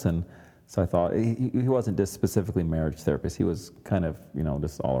themselves. And so I thought he wasn't just specifically marriage therapist. He was kind of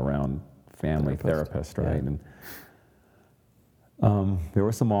just all around family therapist, right? And there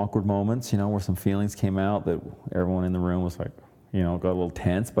were some awkward moments, where some feelings came out that everyone in the room was like, got a little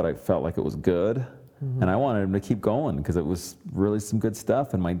tense, but I felt like it was good. And I wanted him to keep going because it was really some good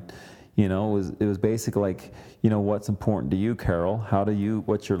stuff. And it was basically like, what's important to you, Carol?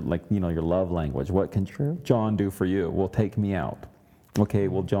 What's your, your love language? What can John do for you? Well, take me out. Okay,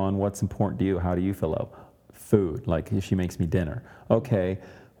 well, John, what's important to you? How do you feel about food? Like if she makes me dinner. Okay,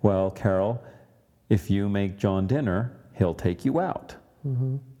 well, Carol, if you make John dinner, he'll take you out.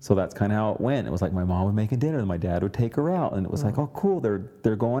 So that's kind of how it went. It was like my mom would make a dinner and my dad would take her out. And it was like, oh, cool,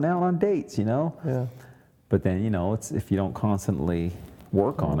 they're going out on dates, Yeah. But then, it's if you don't constantly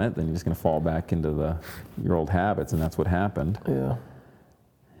work on it, then you're just going to fall back into your old habits, and that's what happened. Yeah.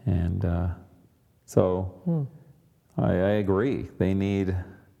 And so I agree. They need,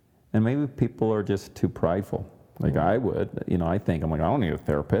 and maybe people are just too prideful. Like I would, I think, I'm like, I don't need a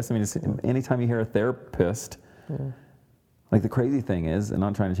therapist. I mean, anytime you hear a therapist, like the crazy thing is, and I'm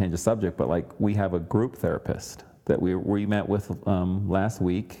not trying to change the subject, but like we have a group therapist that we met with last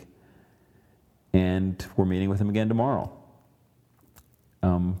week, and we're meeting with him again tomorrow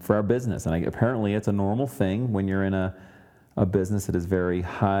for our business. And apparently it's a normal thing when you're in a business that is very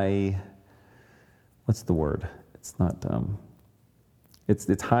high, what's the word? It's not,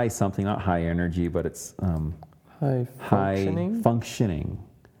 it's high something, not high energy, but it's high functioning.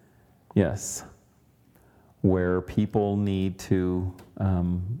 Yes. Where people need to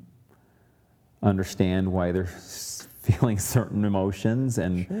understand why they're feeling certain emotions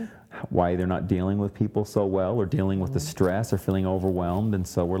and why they're not dealing with people so well, or dealing with the stress, or feeling overwhelmed. And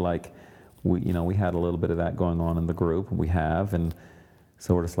so we're like, we had a little bit of that going on in the group, and we have, and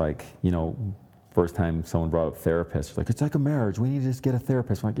so we're just like, first time someone brought up therapists, like, it's like a marriage, we need to just get a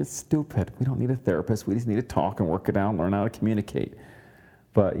therapist. I'm like, it's stupid. We don't need a therapist. We just need to talk and work it out and learn how to communicate.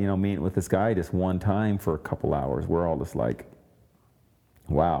 But, meeting with this guy just one time for a couple hours, we're all just like,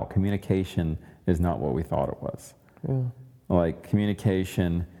 wow, communication is not what we thought it was. Yeah. Like,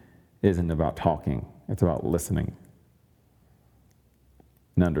 communication isn't about talking. It's about listening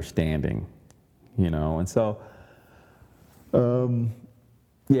and understanding, And so,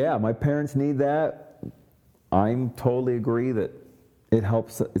 my parents need that. I totally agree that it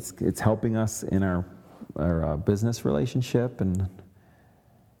helps. It's helping us in our business relationship, and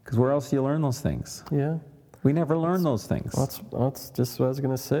because where else do you learn those things? Yeah. We never learn those things. That's just what I was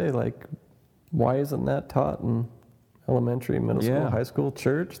going to say. Like, why isn't that taught in elementary, middle school, high school,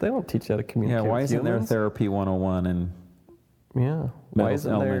 church? They don't teach you how to communicate. Yeah, why isn't there humans. Therapy 101 in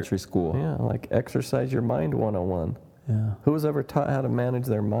elementary school? Yeah, like exercise your mind 101. Yeah. Who was ever taught how to manage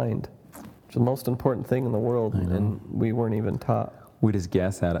their mind? It's the most important thing in the world, and we weren't even taught. We just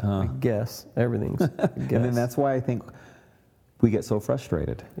guess at it, huh? We guess. Everything's guess. And then that's why I think we get so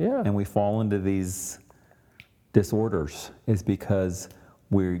frustrated. Yeah. And we fall into these disorders, is because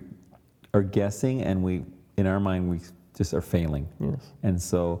we are guessing, and in our mind, we just are failing. Yes. And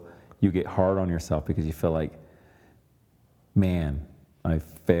so you get hard on yourself because you feel like, man, I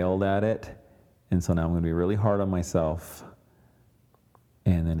failed at it, and so now I'm going to be really hard on myself.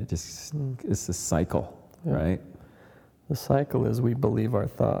 And then it's this cycle, right? The cycle is we believe our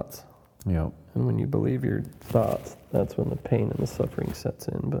thoughts. Yep. And when you believe your thoughts, that's when the pain and the suffering sets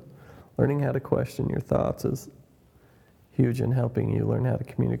in. But learning how to question your thoughts is huge in helping you learn how to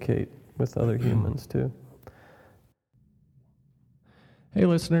communicate with other humans too. Hey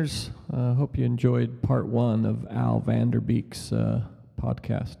listeners, hope you enjoyed part 1 of Al Vanderbeek's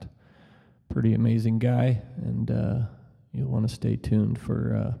podcast. Pretty amazing guy, and you'll want to stay tuned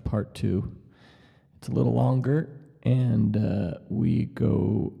for part 2. It's a little longer, and we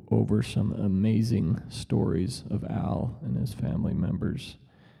go over some amazing stories of Al and his family members,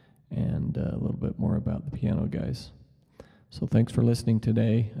 and a little bit more about the piano guys. So thanks for listening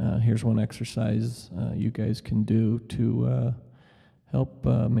today. Here's one exercise you guys can do to help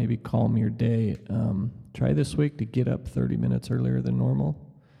maybe calm your day. Try this week to get up 30 minutes earlier than normal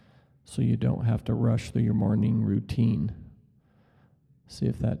so you don't have to rush through your morning routine. See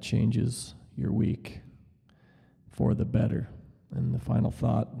if that changes your week for the better. And the final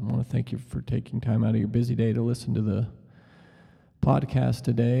thought, I want to thank you for taking time out of your busy day to listen to the podcast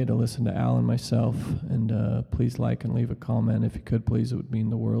today, to listen to Al and myself, and please like and leave a comment if you could, please. It would mean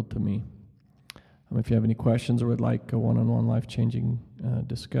the world to me. If you have any questions or would like a one-on-one life-changing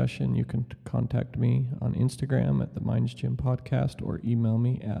discussion, you can contact me on Instagram at the Minds Gym Podcast or email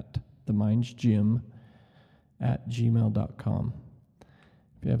me at themindsgym@gmail.com.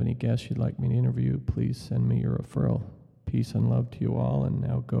 If you have any guests you'd like me to interview, please send me your referral. Peace and love to you all, and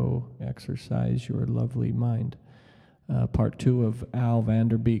now go exercise your lovely mind. Part 2 of Al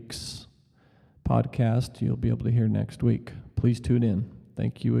Vanderbeek's podcast you'll be able to hear next week. Please tune in.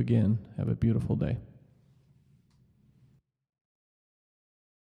 Thank you again. Have a beautiful day.